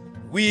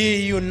 "We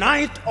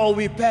Unite or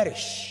We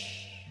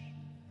Perish."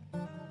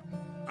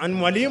 And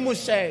Mwalimu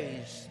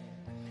says,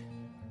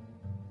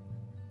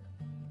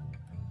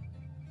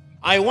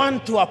 I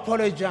want to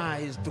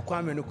apologize to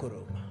Kwame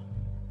Nkrumah.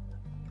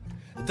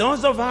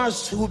 Those of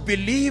us who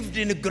believed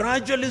in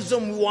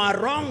gradualism were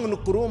wrong.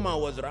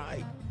 Nkrumah was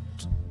right.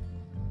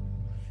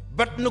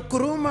 But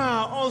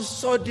Nkrumah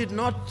also did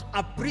not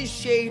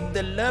appreciate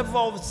the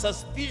level of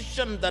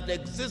suspicion that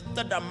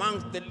existed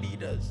amongst the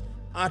leaders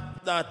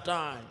at that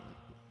time.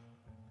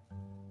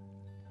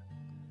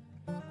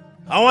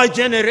 Our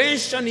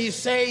generation, he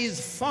says,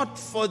 fought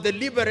for the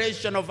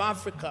liberation of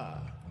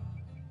Africa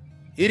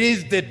It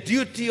is the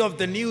duty of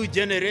the new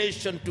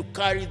generation to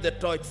carry the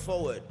torch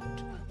forward,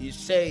 he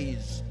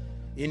says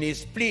in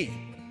his plea.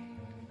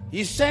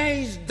 He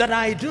says that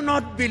I do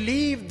not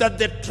believe that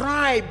the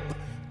tribe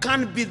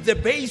can be the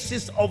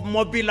basis of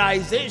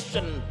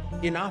mobilization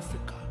in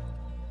Africa.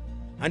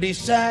 And he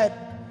said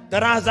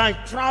that as I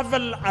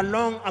travel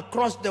along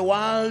across the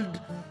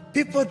world,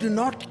 people do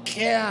not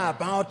care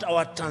about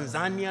our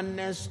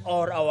Tanzanianness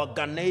or our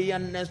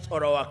Ghanaianness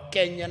or our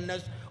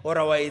Kenyanness or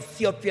our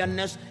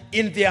Ethiopianness.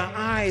 In their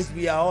eyes,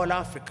 we are all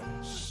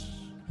Africans.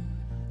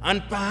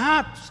 And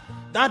perhaps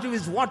that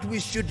is what we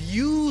should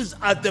use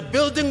as the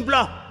building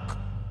block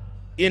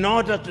in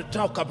order to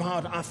talk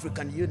about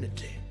African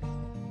unity.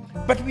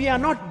 But we are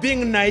not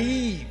being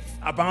naive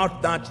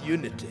about that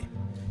unity.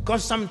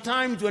 Because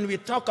sometimes when we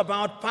talk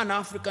about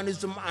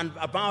Pan-Africanism and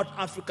about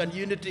African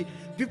unity,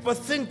 people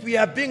think we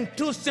are being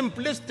too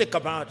simplistic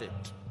about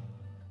it.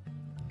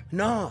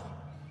 No,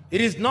 it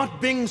is not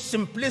being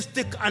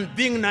simplistic and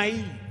being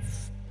naive.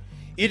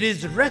 It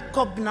is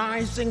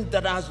recognizing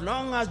that as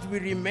long as we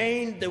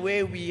remain the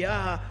way we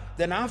are,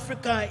 then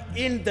Africa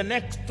in the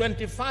next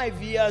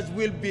 25 years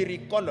will be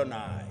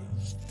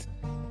recolonized.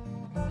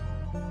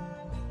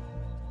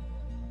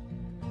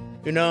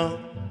 You know,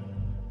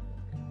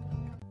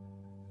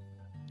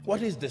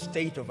 what is the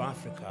state of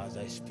Africa as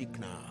I speak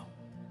now?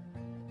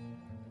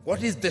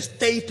 What is the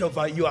state of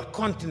your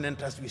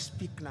continent as we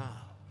speak now?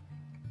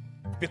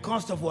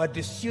 Because of our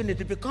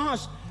disunity.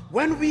 Because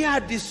when we are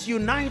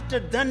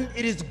disunited, then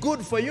it is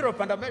good for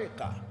Europe and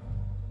America.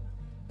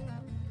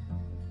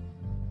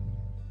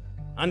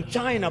 And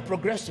China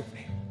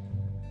progressively.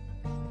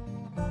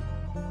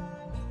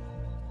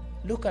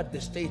 Look at the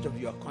state of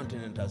your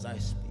continent as I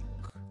speak.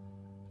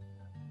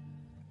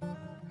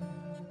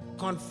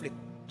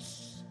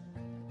 Conflicts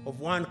of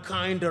one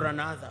kind or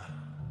another.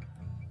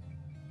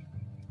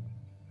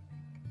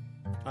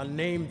 I'll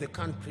name the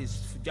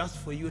countries just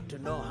for you to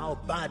know how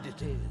bad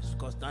it is,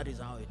 because that is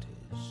how it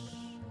is.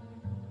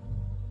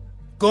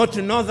 Go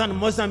to northern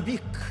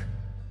Mozambique.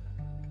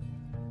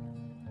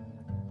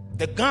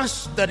 The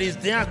gas that is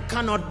there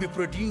cannot be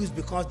produced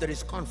because there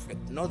is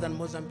conflict. Northern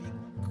Mozambique.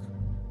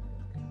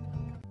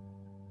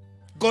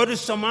 Go to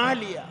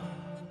Somalia.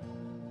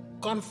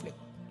 Conflict.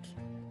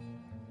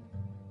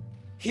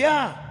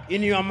 Here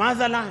in your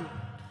motherland,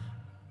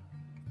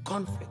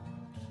 conflict.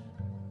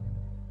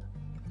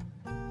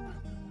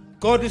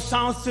 Go to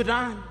South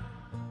Sudan,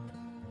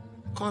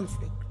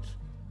 conflict.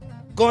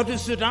 Go to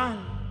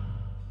Sudan,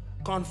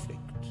 conflict.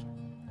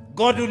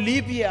 Go to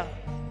Libya,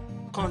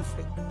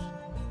 conflict.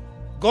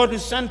 Go to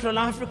Central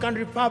African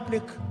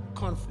Republic,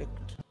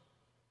 conflict.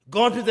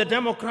 Go to the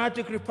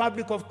Democratic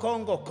Republic of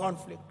Congo,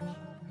 conflict.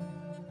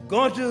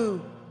 Go to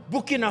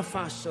Burkina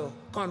Faso,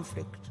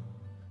 conflict.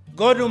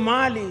 Go to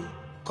Mali,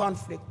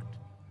 conflict.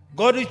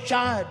 Go to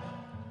Chad,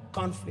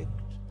 conflict.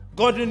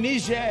 Go to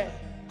Niger,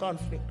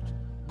 conflict.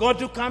 Go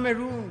to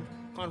Cameroon,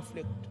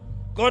 conflict.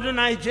 Go to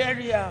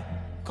Nigeria,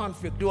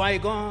 conflict. Do I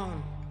go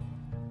on?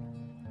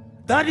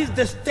 That is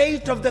the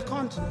state of the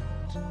continent.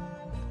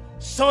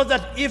 So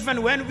that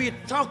even when we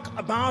talk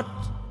about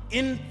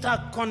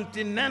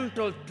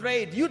intercontinental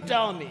trade, you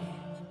tell me,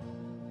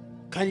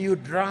 can you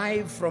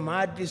drive from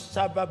Addis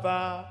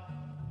Ababa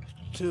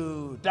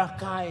to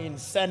Dakar in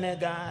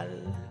Senegal?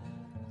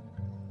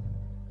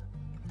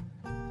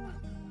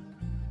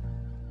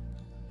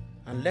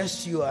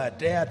 Unless you are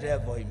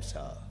Daredevil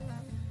himself.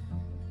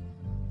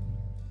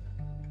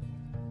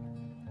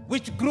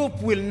 Which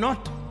group will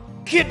not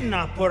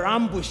kidnap or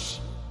ambush?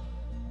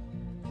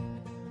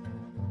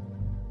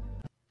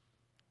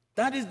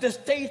 That is the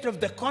state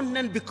of the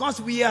continent because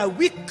we are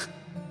weak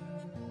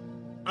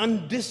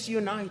and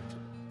disunited.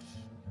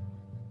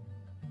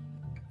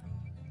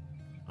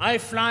 I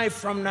fly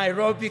from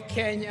Nairobi,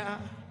 Kenya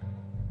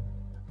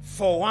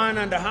for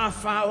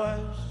 1.5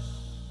 hours.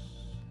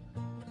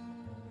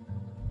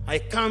 I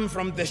come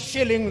from the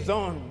shilling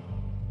zone.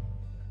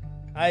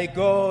 I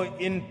go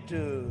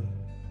into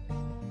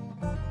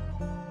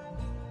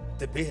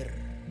the birr.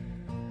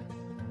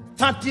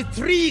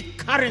 33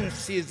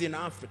 currencies in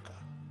Africa.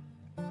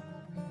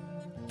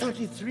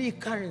 33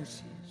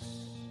 currencies.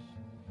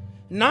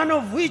 None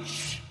of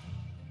which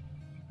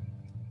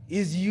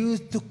is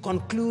used to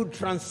conclude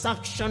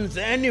transactions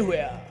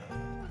anywhere.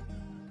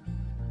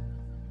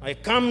 I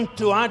come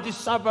to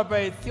Addis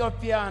Ababa,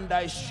 Ethiopia, and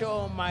I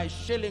show my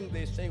shilling.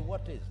 They say,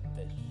 what is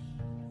this?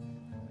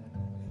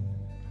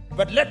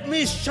 But let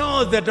me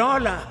show the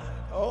dollar.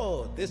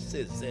 Oh, this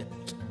is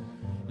it.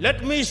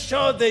 Let me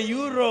show the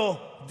euro.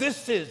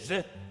 This is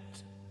it.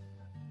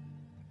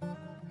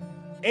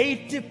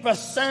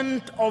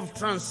 80% of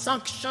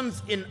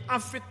transactions in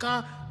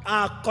Africa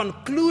are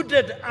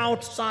concluded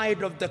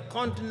outside of the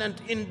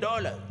continent in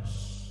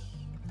dollars.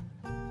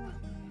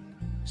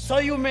 So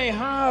you may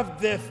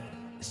have the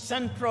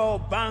Central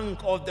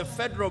Bank or the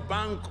Federal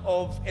Bank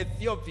of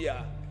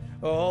Ethiopia,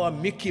 or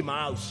Mickey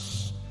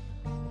Mouse.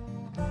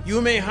 You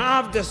may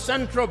have the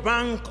Central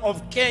Bank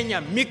of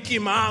Kenya, Mickey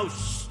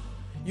Mouse.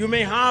 You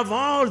may have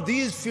all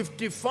these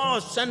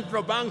 54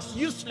 central banks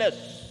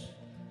useless.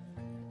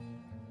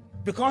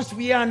 Because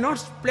we are not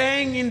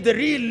playing in the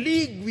real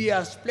league, we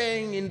are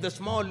playing in the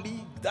small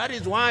league. That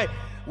is why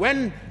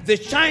when the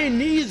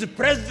Chinese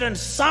president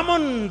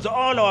summons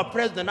all our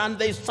presidents, and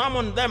they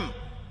summon them,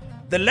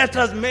 the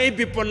letters may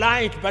be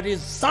polite, but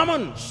it's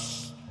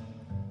summons.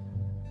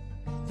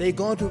 They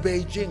go to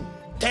Beijing,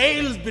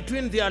 tails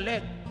between their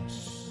legs,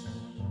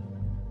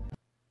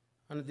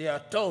 and they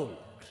are told.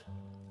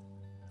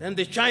 Then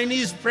the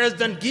Chinese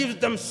president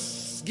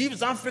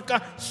gives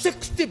Africa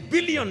 $60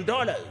 billion.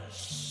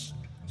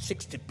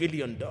 $60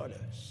 billion.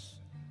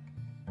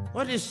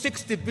 What is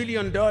 $60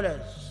 billion?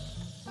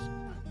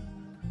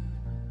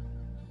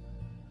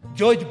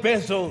 George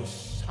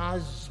Bezos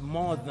has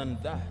more than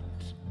that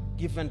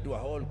given to a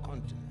whole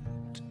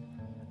continent.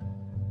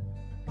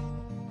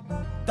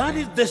 That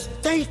is the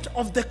state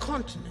of the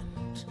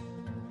continent.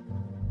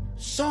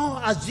 So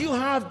as you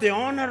have the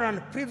honor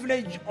and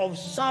privilege of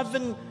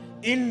serving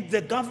in the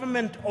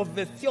government of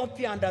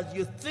Ethiopia, and as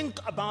you think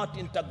about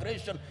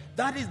integration,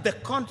 that is the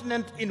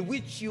continent in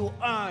which you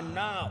are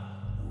now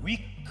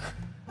weak.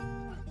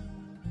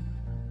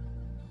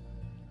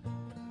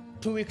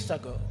 2 weeks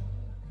ago,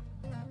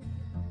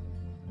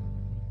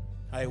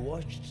 I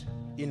watched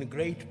in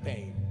great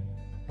pain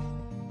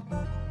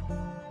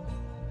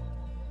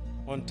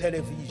on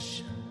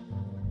television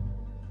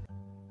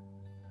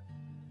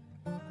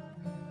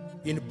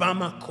in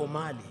Bamako,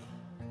 Mali,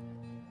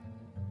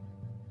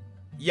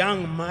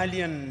 young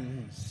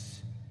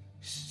Malians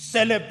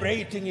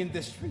celebrating in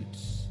the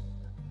streets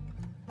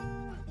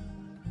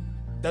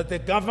that the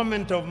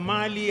government of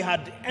Mali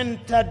had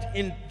entered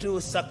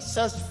into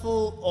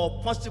successful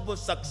or possible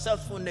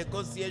successful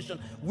negotiation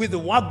with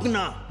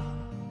Wagner,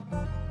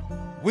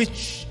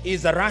 which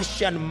is a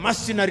Russian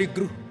mercenary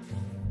group,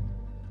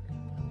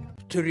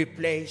 to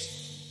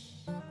replace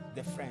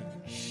the French.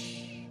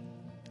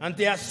 And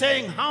they are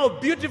saying how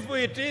beautiful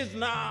it is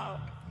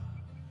now.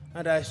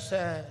 And I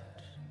said,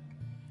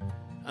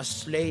 a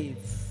slave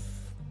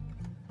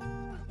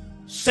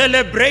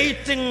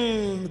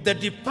celebrating the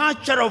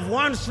departure of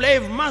one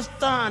slave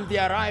master and the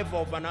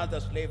arrival of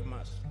another slave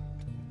master.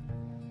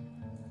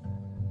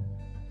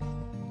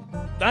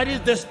 That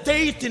is the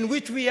state in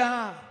which we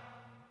are.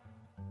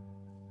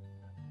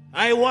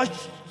 I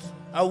watched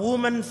a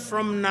woman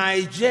from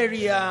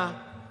Nigeria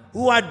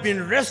who had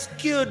been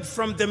rescued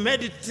from the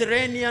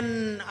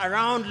Mediterranean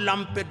around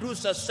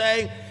Lampedusa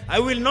saying, I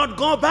will not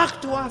go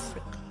back to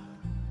Africa.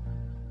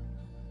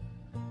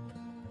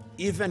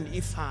 Even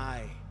if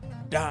I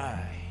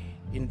die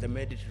in the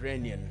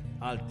Mediterranean,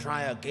 I'll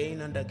try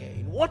again and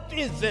again. What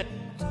is it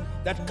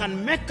that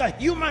can make a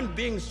human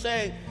being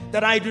say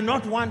that I do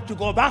not want to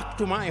go back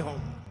to my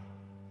home?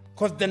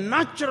 Because the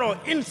natural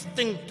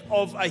instinct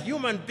of a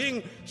human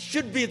being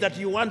should be that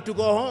you want to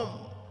go home.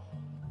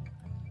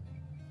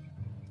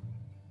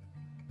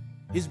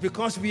 It's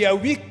because we are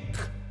weak.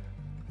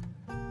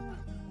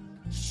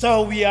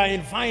 So we are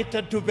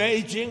invited to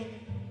Beijing.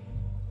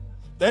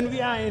 Then we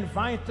are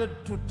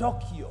invited to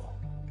Tokyo,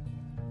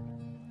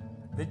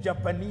 the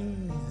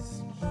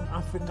Japanese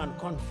African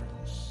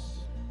Conference.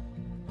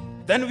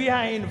 Then we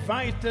are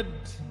invited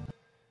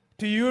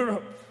to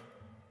Europe.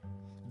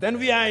 Then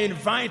we are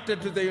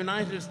invited to the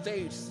United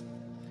States.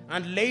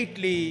 And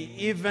lately,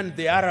 even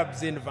the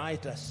Arabs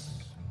invite us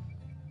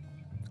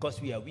because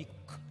we are weak.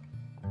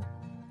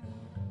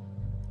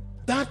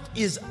 That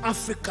is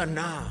Africa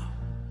now.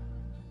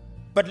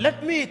 But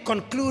let me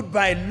conclude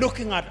by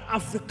looking at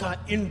Africa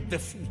in the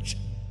future.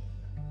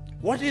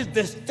 What is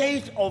the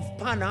state of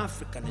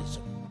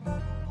Pan-Africanism?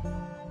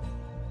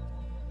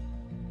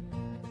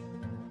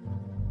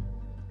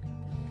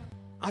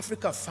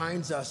 Africa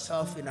finds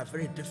herself in a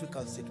very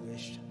difficult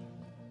situation.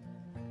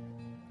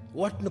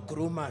 What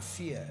Nkrumah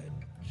feared.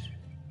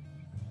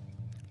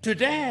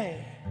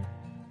 Today,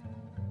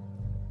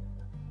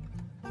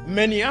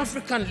 many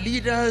African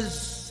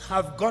leaders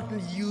have gotten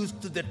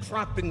used to the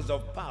trappings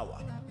of power.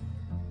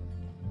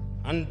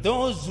 And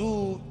those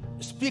who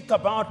speak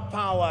about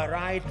power,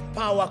 right?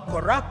 Power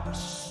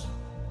corrupts,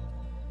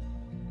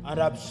 and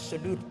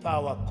absolute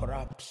power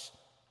corrupts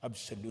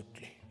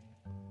absolutely.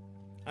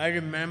 I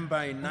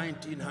remember in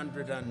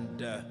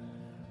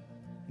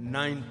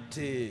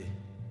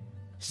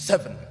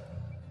 1997,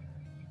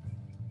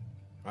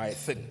 I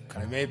think,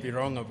 I may be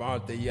wrong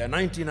about the year,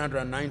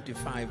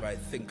 1995, I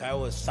think, I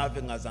was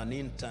serving as an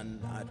intern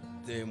at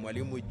the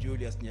Mwalimu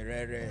Julius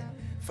Nyerere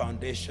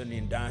Foundation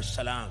in Dar es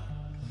Salaam.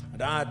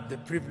 And I had the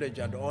privilege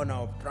and honor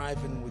of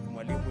driving with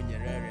Mwalimu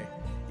Nyerere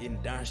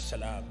in Dar es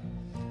Salaam.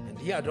 And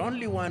he had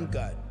only one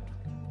guard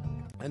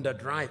and a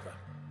driver.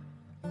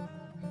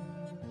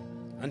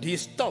 And he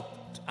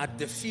stopped at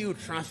the few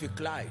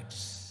traffic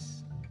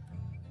lights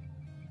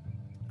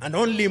and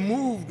only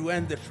moved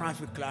when the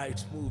traffic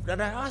lights moved.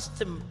 And I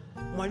asked him,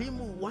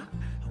 Mwalimu,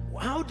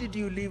 how did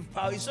you leave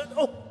power? He said,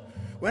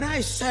 when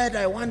I said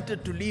I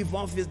wanted to leave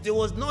office, there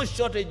was no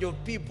shortage of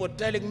people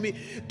telling me,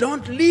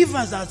 don't leave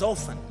us as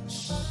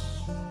orphans.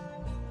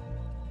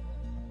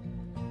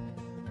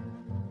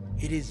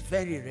 It is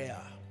very rare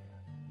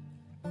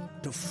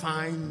to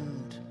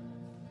find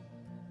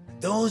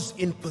those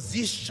in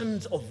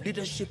positions of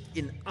leadership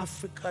in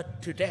Africa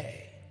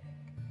today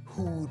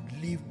who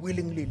would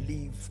willingly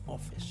leave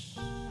office.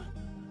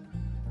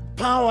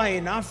 Power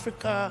in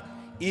Africa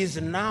is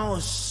now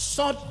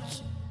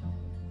sought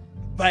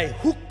by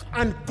hook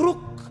and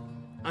crook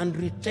and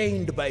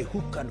retained by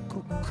hook and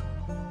crook.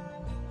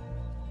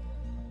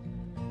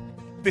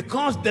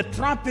 Because the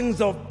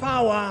trappings of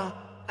power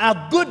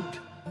are good.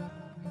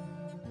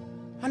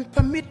 And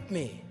permit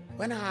me,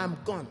 when I am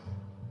gone,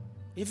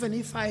 even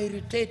if I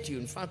irritate you,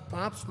 in fact,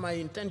 perhaps my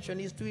intention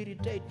is to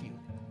irritate you,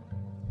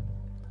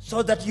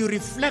 so that you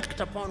reflect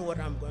upon what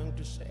I'm going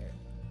to say.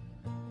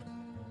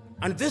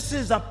 And this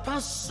is a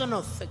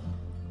personal thing.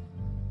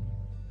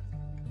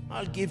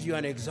 I'll give you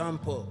an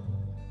example.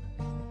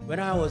 When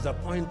I was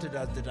appointed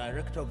as the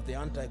director of the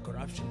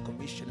Anti-Corruption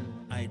Commission,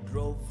 I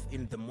drove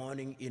in the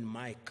morning in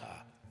my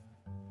car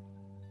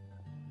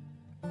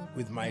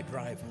with my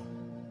driver.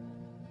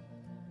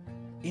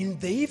 In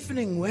the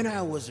evening when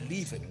I was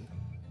leaving,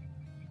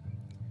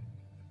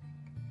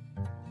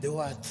 there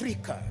were 3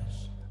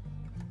 cars.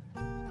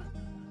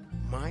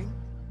 Mine,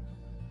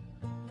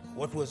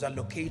 what was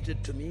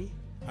allocated to me,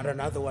 and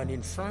another one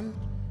in front,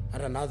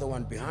 and another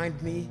one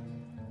behind me,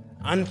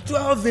 and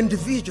 12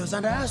 individuals.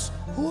 And I asked,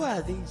 who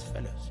are these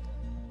fellows?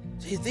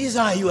 They said, these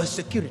are your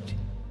security.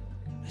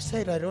 I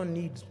said, I don't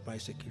need my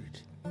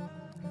security.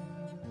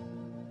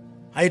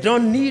 I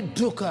don't need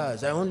 2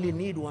 cars, I only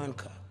need 1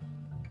 car.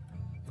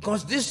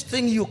 Because this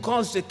thing you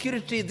call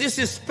security, this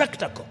is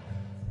spectacle.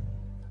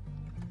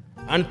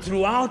 And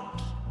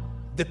throughout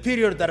the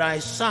period that I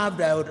served,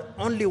 I had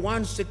only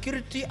 1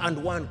 security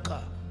and 1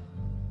 car.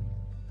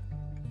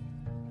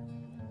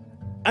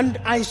 And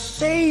I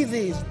say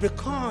this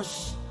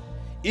because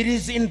it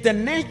is in the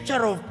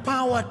nature of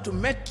power to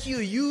make you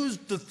use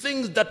the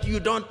things that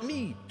you don't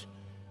need.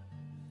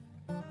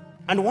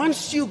 And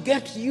once you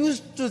get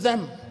used to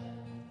them,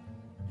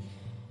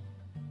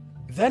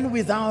 then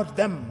without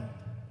them,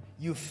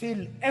 you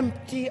feel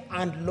empty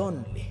and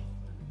lonely.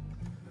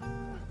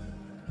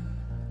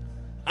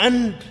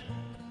 And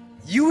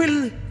you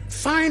will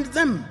find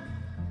them.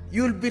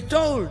 You will be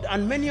told,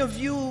 and many of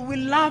you will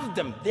love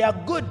them. They are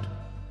good.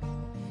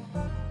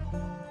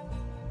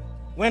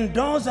 When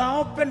doors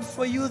are opened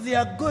for you, they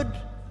are good.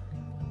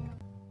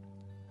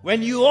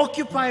 When you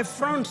occupy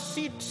front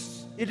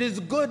seats, it is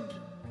good.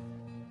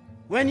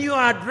 When you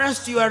are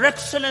addressed, Your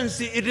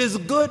Excellency, it is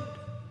good.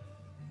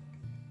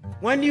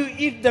 When you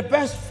eat the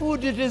best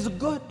food, it is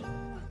good.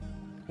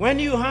 When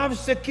you have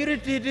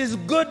security, it is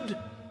good.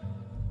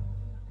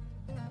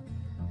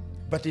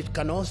 But it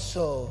can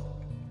also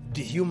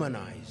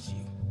dehumanize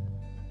you.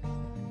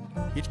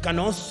 It can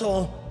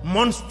also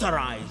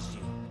monsterize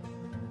you.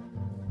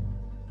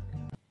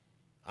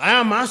 I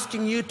am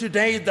asking you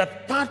today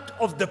that part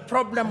of the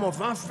problem of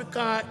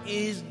Africa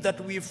is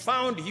that we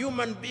found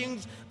human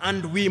beings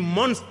and we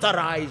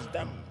monsterize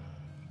them.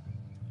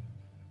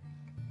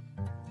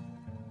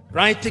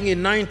 Writing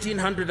in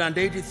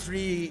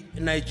 1983,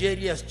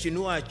 Nigeria's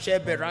Chinua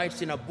Achebe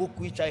writes in a book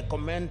which I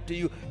commend to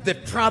you, The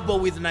Trouble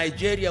with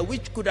Nigeria,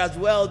 which could as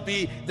well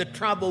be the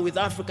trouble with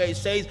Africa. He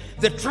says,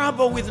 the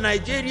trouble with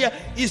Nigeria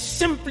is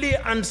simply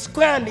and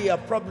squarely a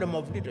problem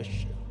of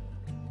leadership.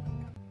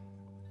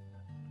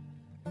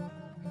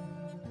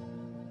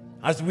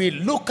 As we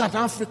look at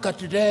Africa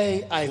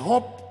today, I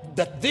hope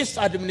that this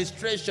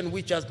administration,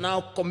 which has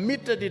now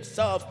committed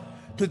itself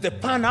to the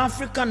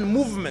Pan-African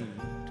movement,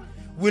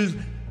 will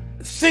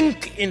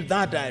think in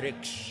that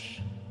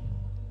direction.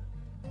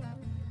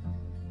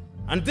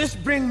 And this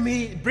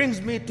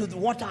brings me to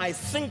what I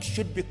think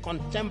should be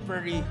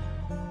contemporary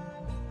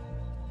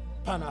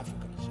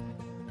Pan-Africanism.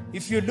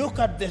 If you look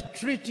at the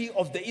Treaty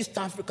of the East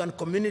African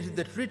Community,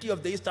 the Treaty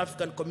of the East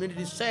African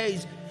Community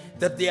says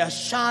that there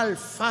shall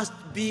first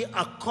be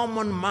a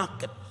common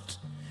market,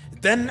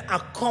 then a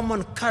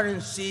common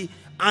currency,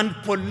 and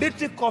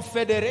political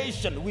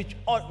federation, which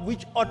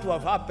ought to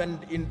have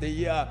happened in the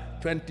year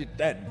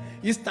 2010.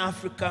 East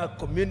Africa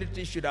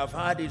Community should have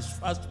had its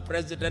first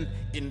president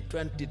in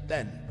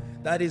 2010.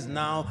 That is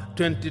now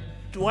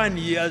 21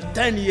 years,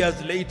 10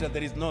 years later,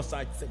 there is no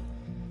such thing.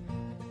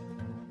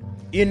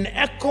 In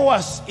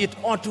ECOWAS, it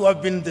ought to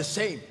have been the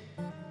same.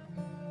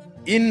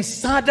 In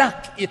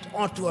SADC, it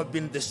ought to have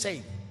been the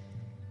same.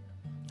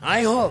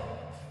 I hope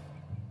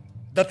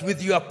that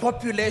with your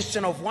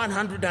population of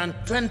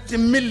 120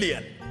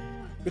 million,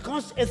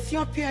 because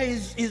Ethiopia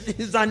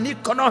is an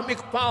economic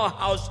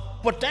powerhouse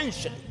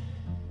potentially.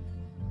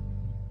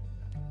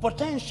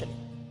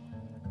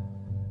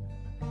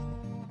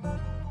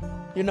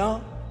 You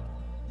know,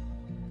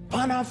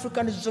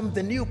 Pan-Africanism,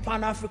 the new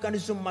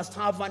Pan-Africanism must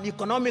have an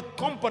economic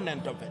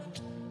component of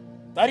it.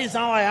 That is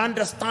how I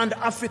understand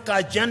Africa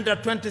Agenda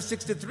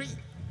 2063.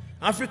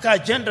 Africa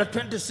Agenda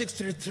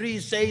 2063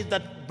 says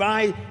that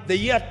by the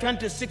year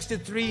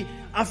 2063,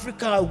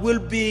 Africa will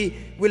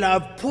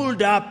have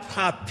pulled up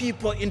her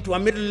people into a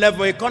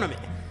middle-level economy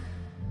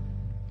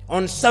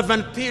on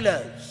 7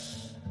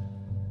 pillars,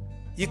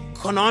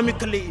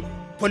 economically,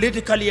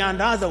 politically,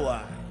 and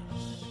otherwise.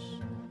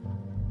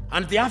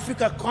 And the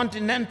Africa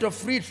Continental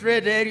Free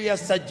Trade Area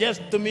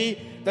suggests to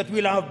me that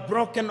we'll have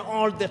broken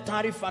all the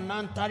tariff and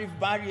non-tariff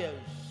barriers.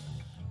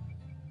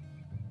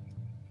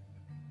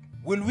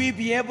 Will we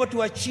be able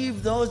to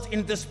achieve those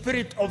in the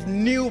spirit of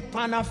new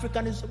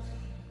Pan-Africanism?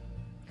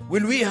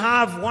 Will we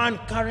have one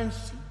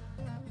currency?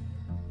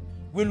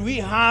 Will we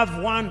have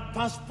one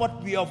passport?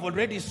 We have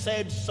already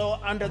said so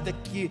under the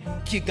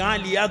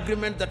Kigali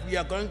Agreement that we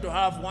are going to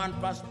have one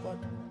passport.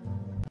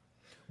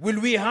 Will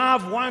we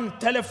have one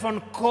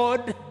telephone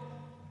code?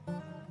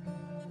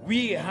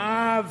 We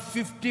have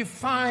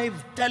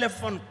 55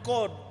 telephone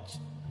codes.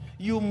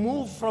 You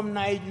move from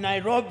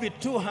Nairobi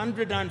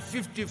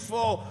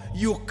 254,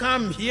 you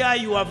come here,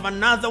 you have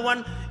another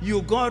one,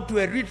 you go to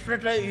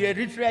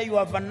Eritrea, you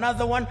have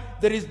another one.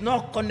 There is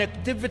no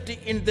connectivity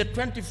in the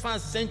 21st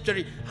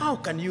century. How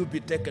can you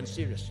be taken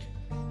seriously?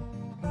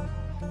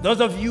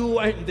 Those of you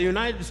in the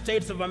United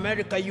States of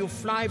America, you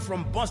fly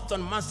from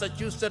Boston,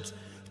 Massachusetts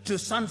to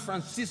San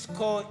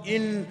Francisco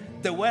in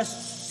the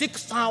West,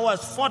 6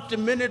 hours, 40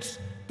 minutes,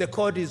 the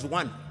code is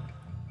 1.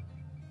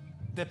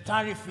 The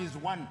tariff is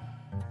 1.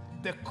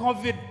 The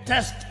COVID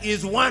test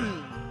is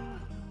 1.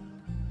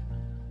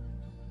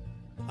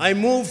 I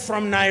moved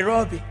from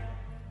Nairobi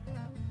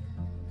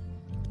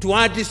to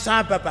Addis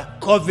Ababa,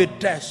 COVID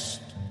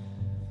test.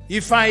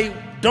 If I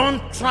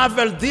don't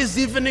travel this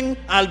evening,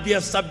 I'll be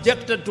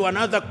subjected to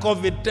another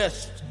COVID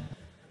test.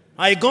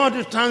 I go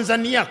to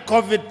Tanzania,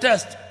 COVID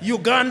test.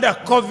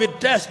 Uganda, COVID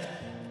test.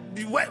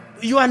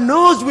 Your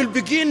nose will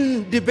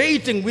begin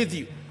debating with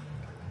you.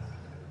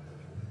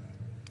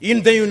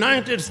 In the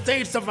United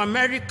States of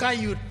America,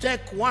 you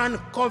take one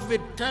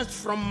COVID test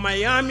from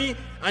Miami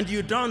and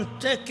you don't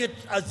take it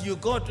as you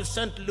go to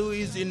St.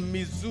 Louis in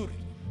Missouri.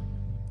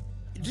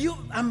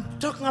 I'm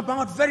talking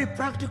about very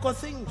practical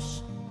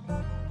things.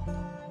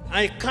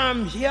 I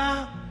come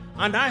here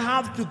and I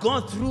have to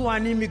go through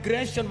an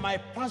immigration. My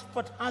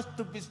passport has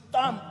to be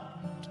stamped.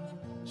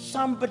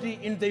 Somebody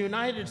in the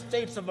United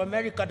States of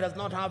America does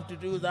not have to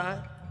do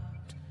that.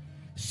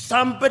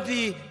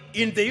 Somebody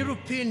in the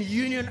European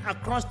Union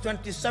across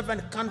 27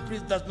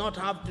 countries does not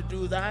have to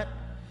do that.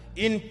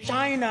 In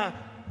China,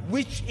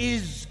 which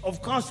is,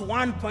 of course,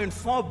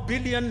 1.4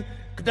 billion,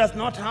 does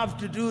not have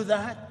to do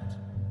that.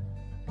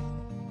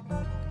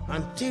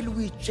 Until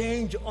we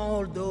change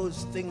all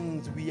those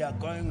things, we are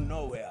going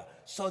nowhere.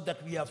 So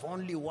that we have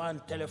only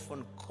one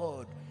telephone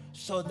code,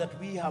 so that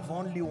we have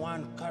only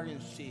one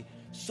currency,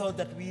 so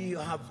that we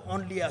have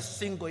only a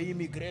single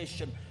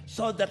immigration,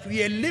 so that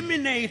we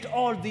eliminate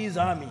all these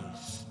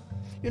armies.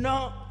 You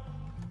know,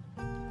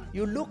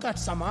 you look at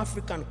some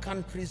African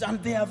countries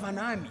and they have an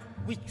army,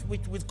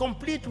 which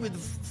complete with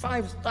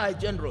 5-star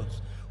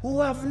generals who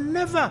have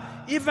never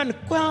even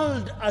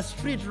quelled a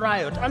street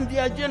riot, and they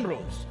are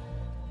generals.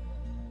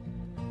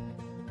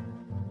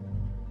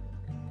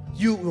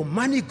 Your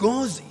money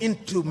goes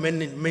into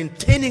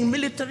maintaining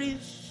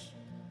militaries,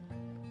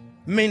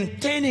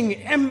 maintaining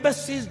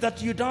embassies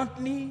that you don't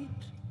need.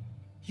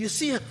 You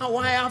see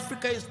why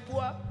Africa is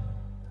poor?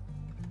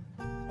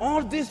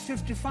 All these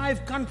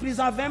 55 countries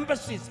have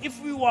embassies.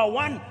 If we were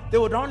one, there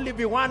would only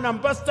be one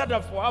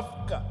ambassador for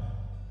Africa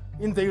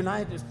in the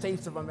United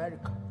States of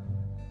America.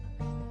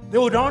 There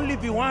would only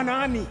be one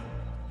army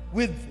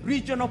with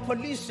regional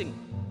policing.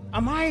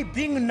 Am I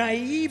being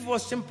naive or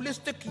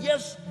simplistic?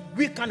 Yes,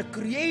 we can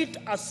create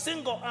a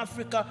single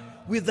Africa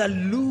with a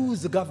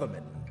loose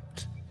government,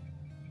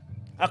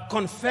 a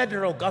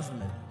confederal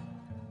government,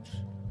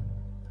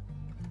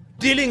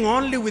 dealing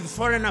only with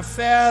foreign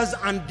affairs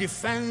and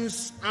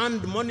defense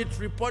and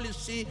monetary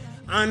policy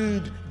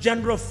and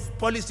general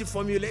policy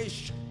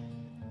formulation,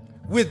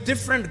 with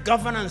different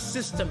governance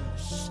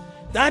systems.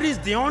 That is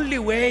the only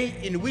way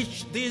in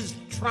which these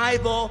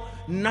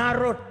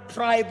narrow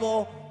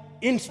tribal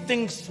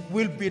instincts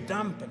will be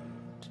dampened.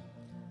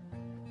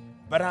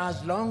 But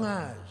as long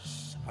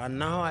as, and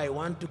now I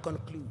want to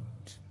conclude,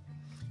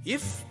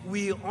 if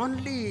we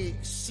only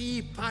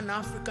see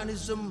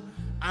Pan-Africanism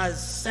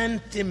as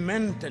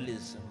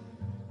sentimentalism,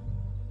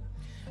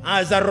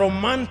 as a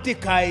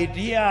romantic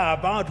idea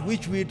about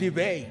which we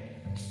debate,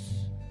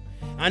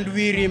 and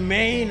we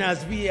remain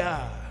as we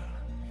are,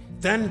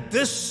 then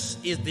this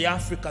is the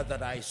Africa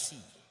that I see.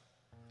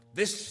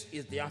 This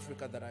is the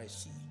Africa that I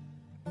see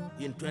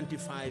in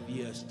 25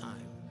 years'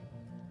 time.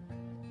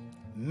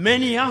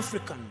 Many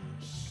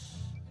Africans,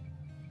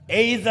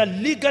 either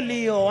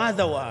legally or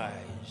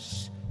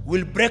otherwise,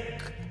 will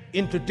break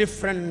into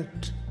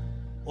different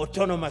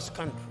autonomous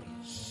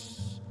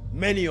countries.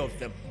 Many of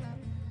them.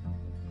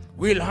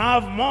 We'll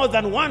have more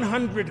than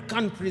 100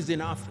 countries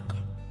in Africa,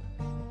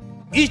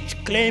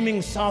 each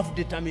claiming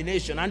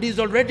self-determination, and is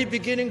already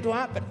beginning to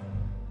happen.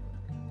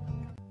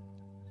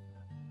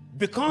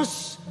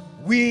 Because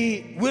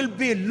we will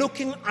be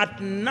looking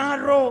at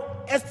narrow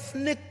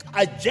ethnic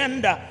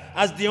agenda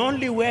as the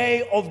only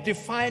way of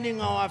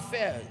defining our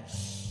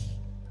affairs.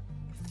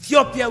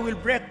 Ethiopia will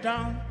break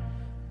down,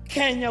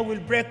 Kenya will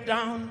break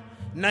down,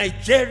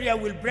 Nigeria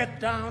will break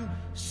down,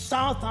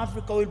 South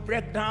Africa will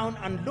break down.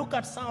 And look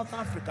at South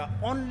Africa.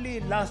 Only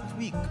last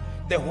week,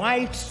 The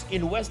whites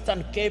in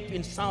Western Cape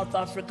in South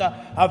Africa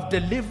have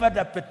delivered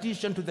a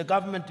petition to the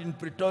government in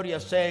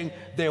Pretoria saying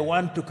they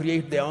want to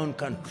create their own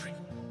country.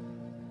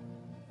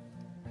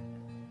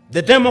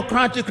 The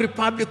Democratic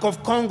Republic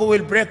of Congo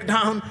will break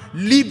down.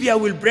 Libya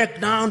will break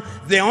down.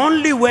 The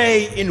only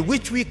way in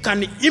which we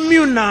can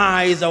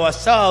immunize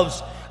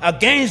ourselves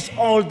against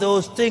all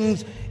those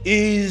things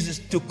is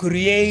to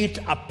create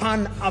a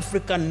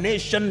Pan-African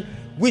nation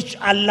which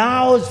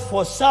allows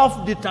for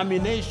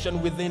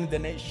self-determination within the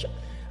nation.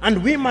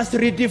 And we must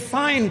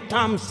redefine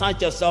terms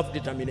such as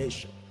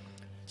self-determination.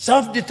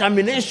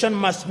 Self-determination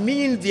must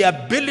mean the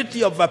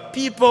ability of a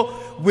people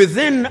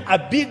within a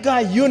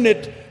bigger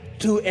unit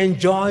to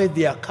enjoy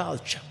their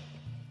culture,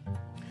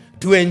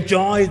 to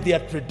enjoy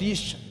their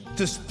tradition,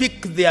 to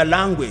speak their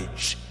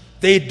language.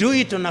 They do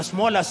it on a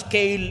smaller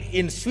scale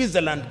in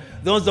Switzerland,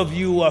 those of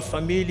you who are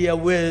familiar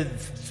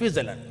with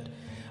Switzerland.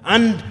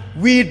 And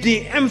we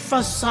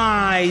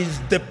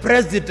de-emphasize the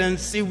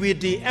presidency, we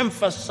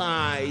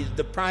de-emphasize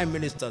the prime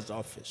minister's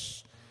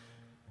office.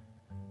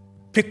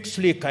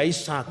 Pixley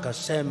Kaisa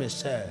Kaseme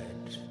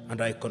said, and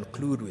I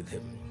conclude with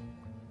him,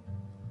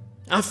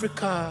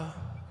 Africa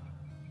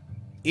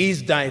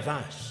is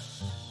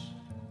diverse.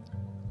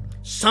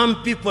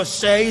 Some people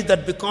say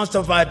that because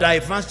of our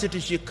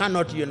diversity she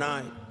cannot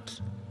unite.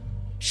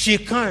 She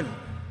can.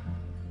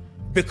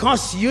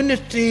 Because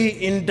unity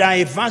in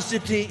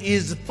diversity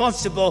is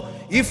possible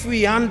if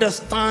we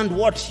understand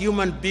what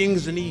human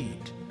beings need.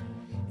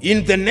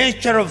 In the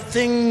nature of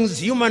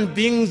things, human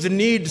beings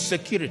need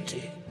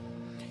security.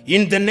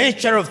 In the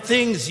nature of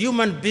things,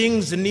 human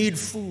beings need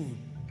food.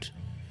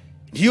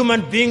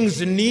 Human beings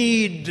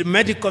need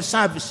medical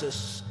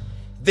services.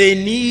 They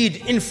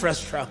need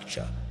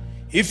infrastructure.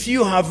 If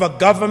you have a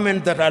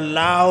government that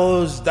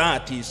allows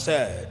that, he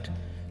said,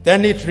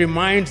 then it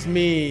reminds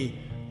me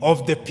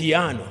of the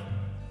piano.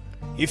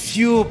 If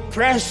you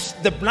press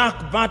the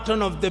black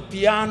button of the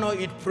piano,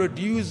 it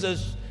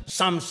produces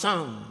some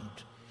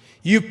sound.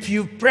 If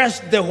you press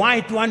the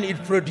white one,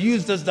 it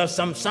produces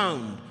some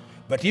sound.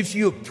 But if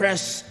you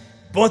press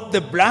both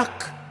the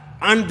black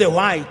and the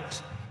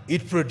white,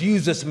 it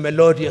produces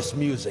melodious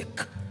music.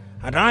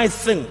 And I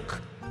think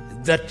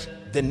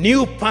that the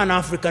new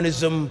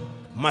Pan-Africanism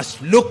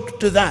must look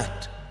to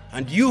that.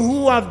 And you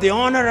who have the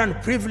honor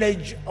and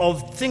privilege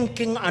of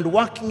thinking and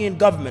working in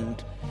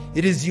government,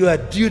 it is your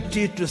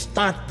duty to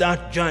start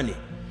that journey.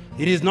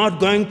 It is not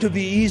going to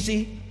be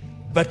easy,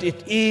 but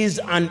it is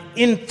an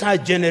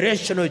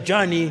intergenerational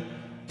journey.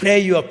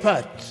 Play your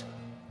part,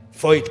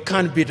 for it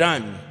can be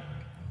done,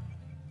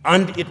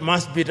 and it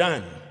must be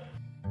done.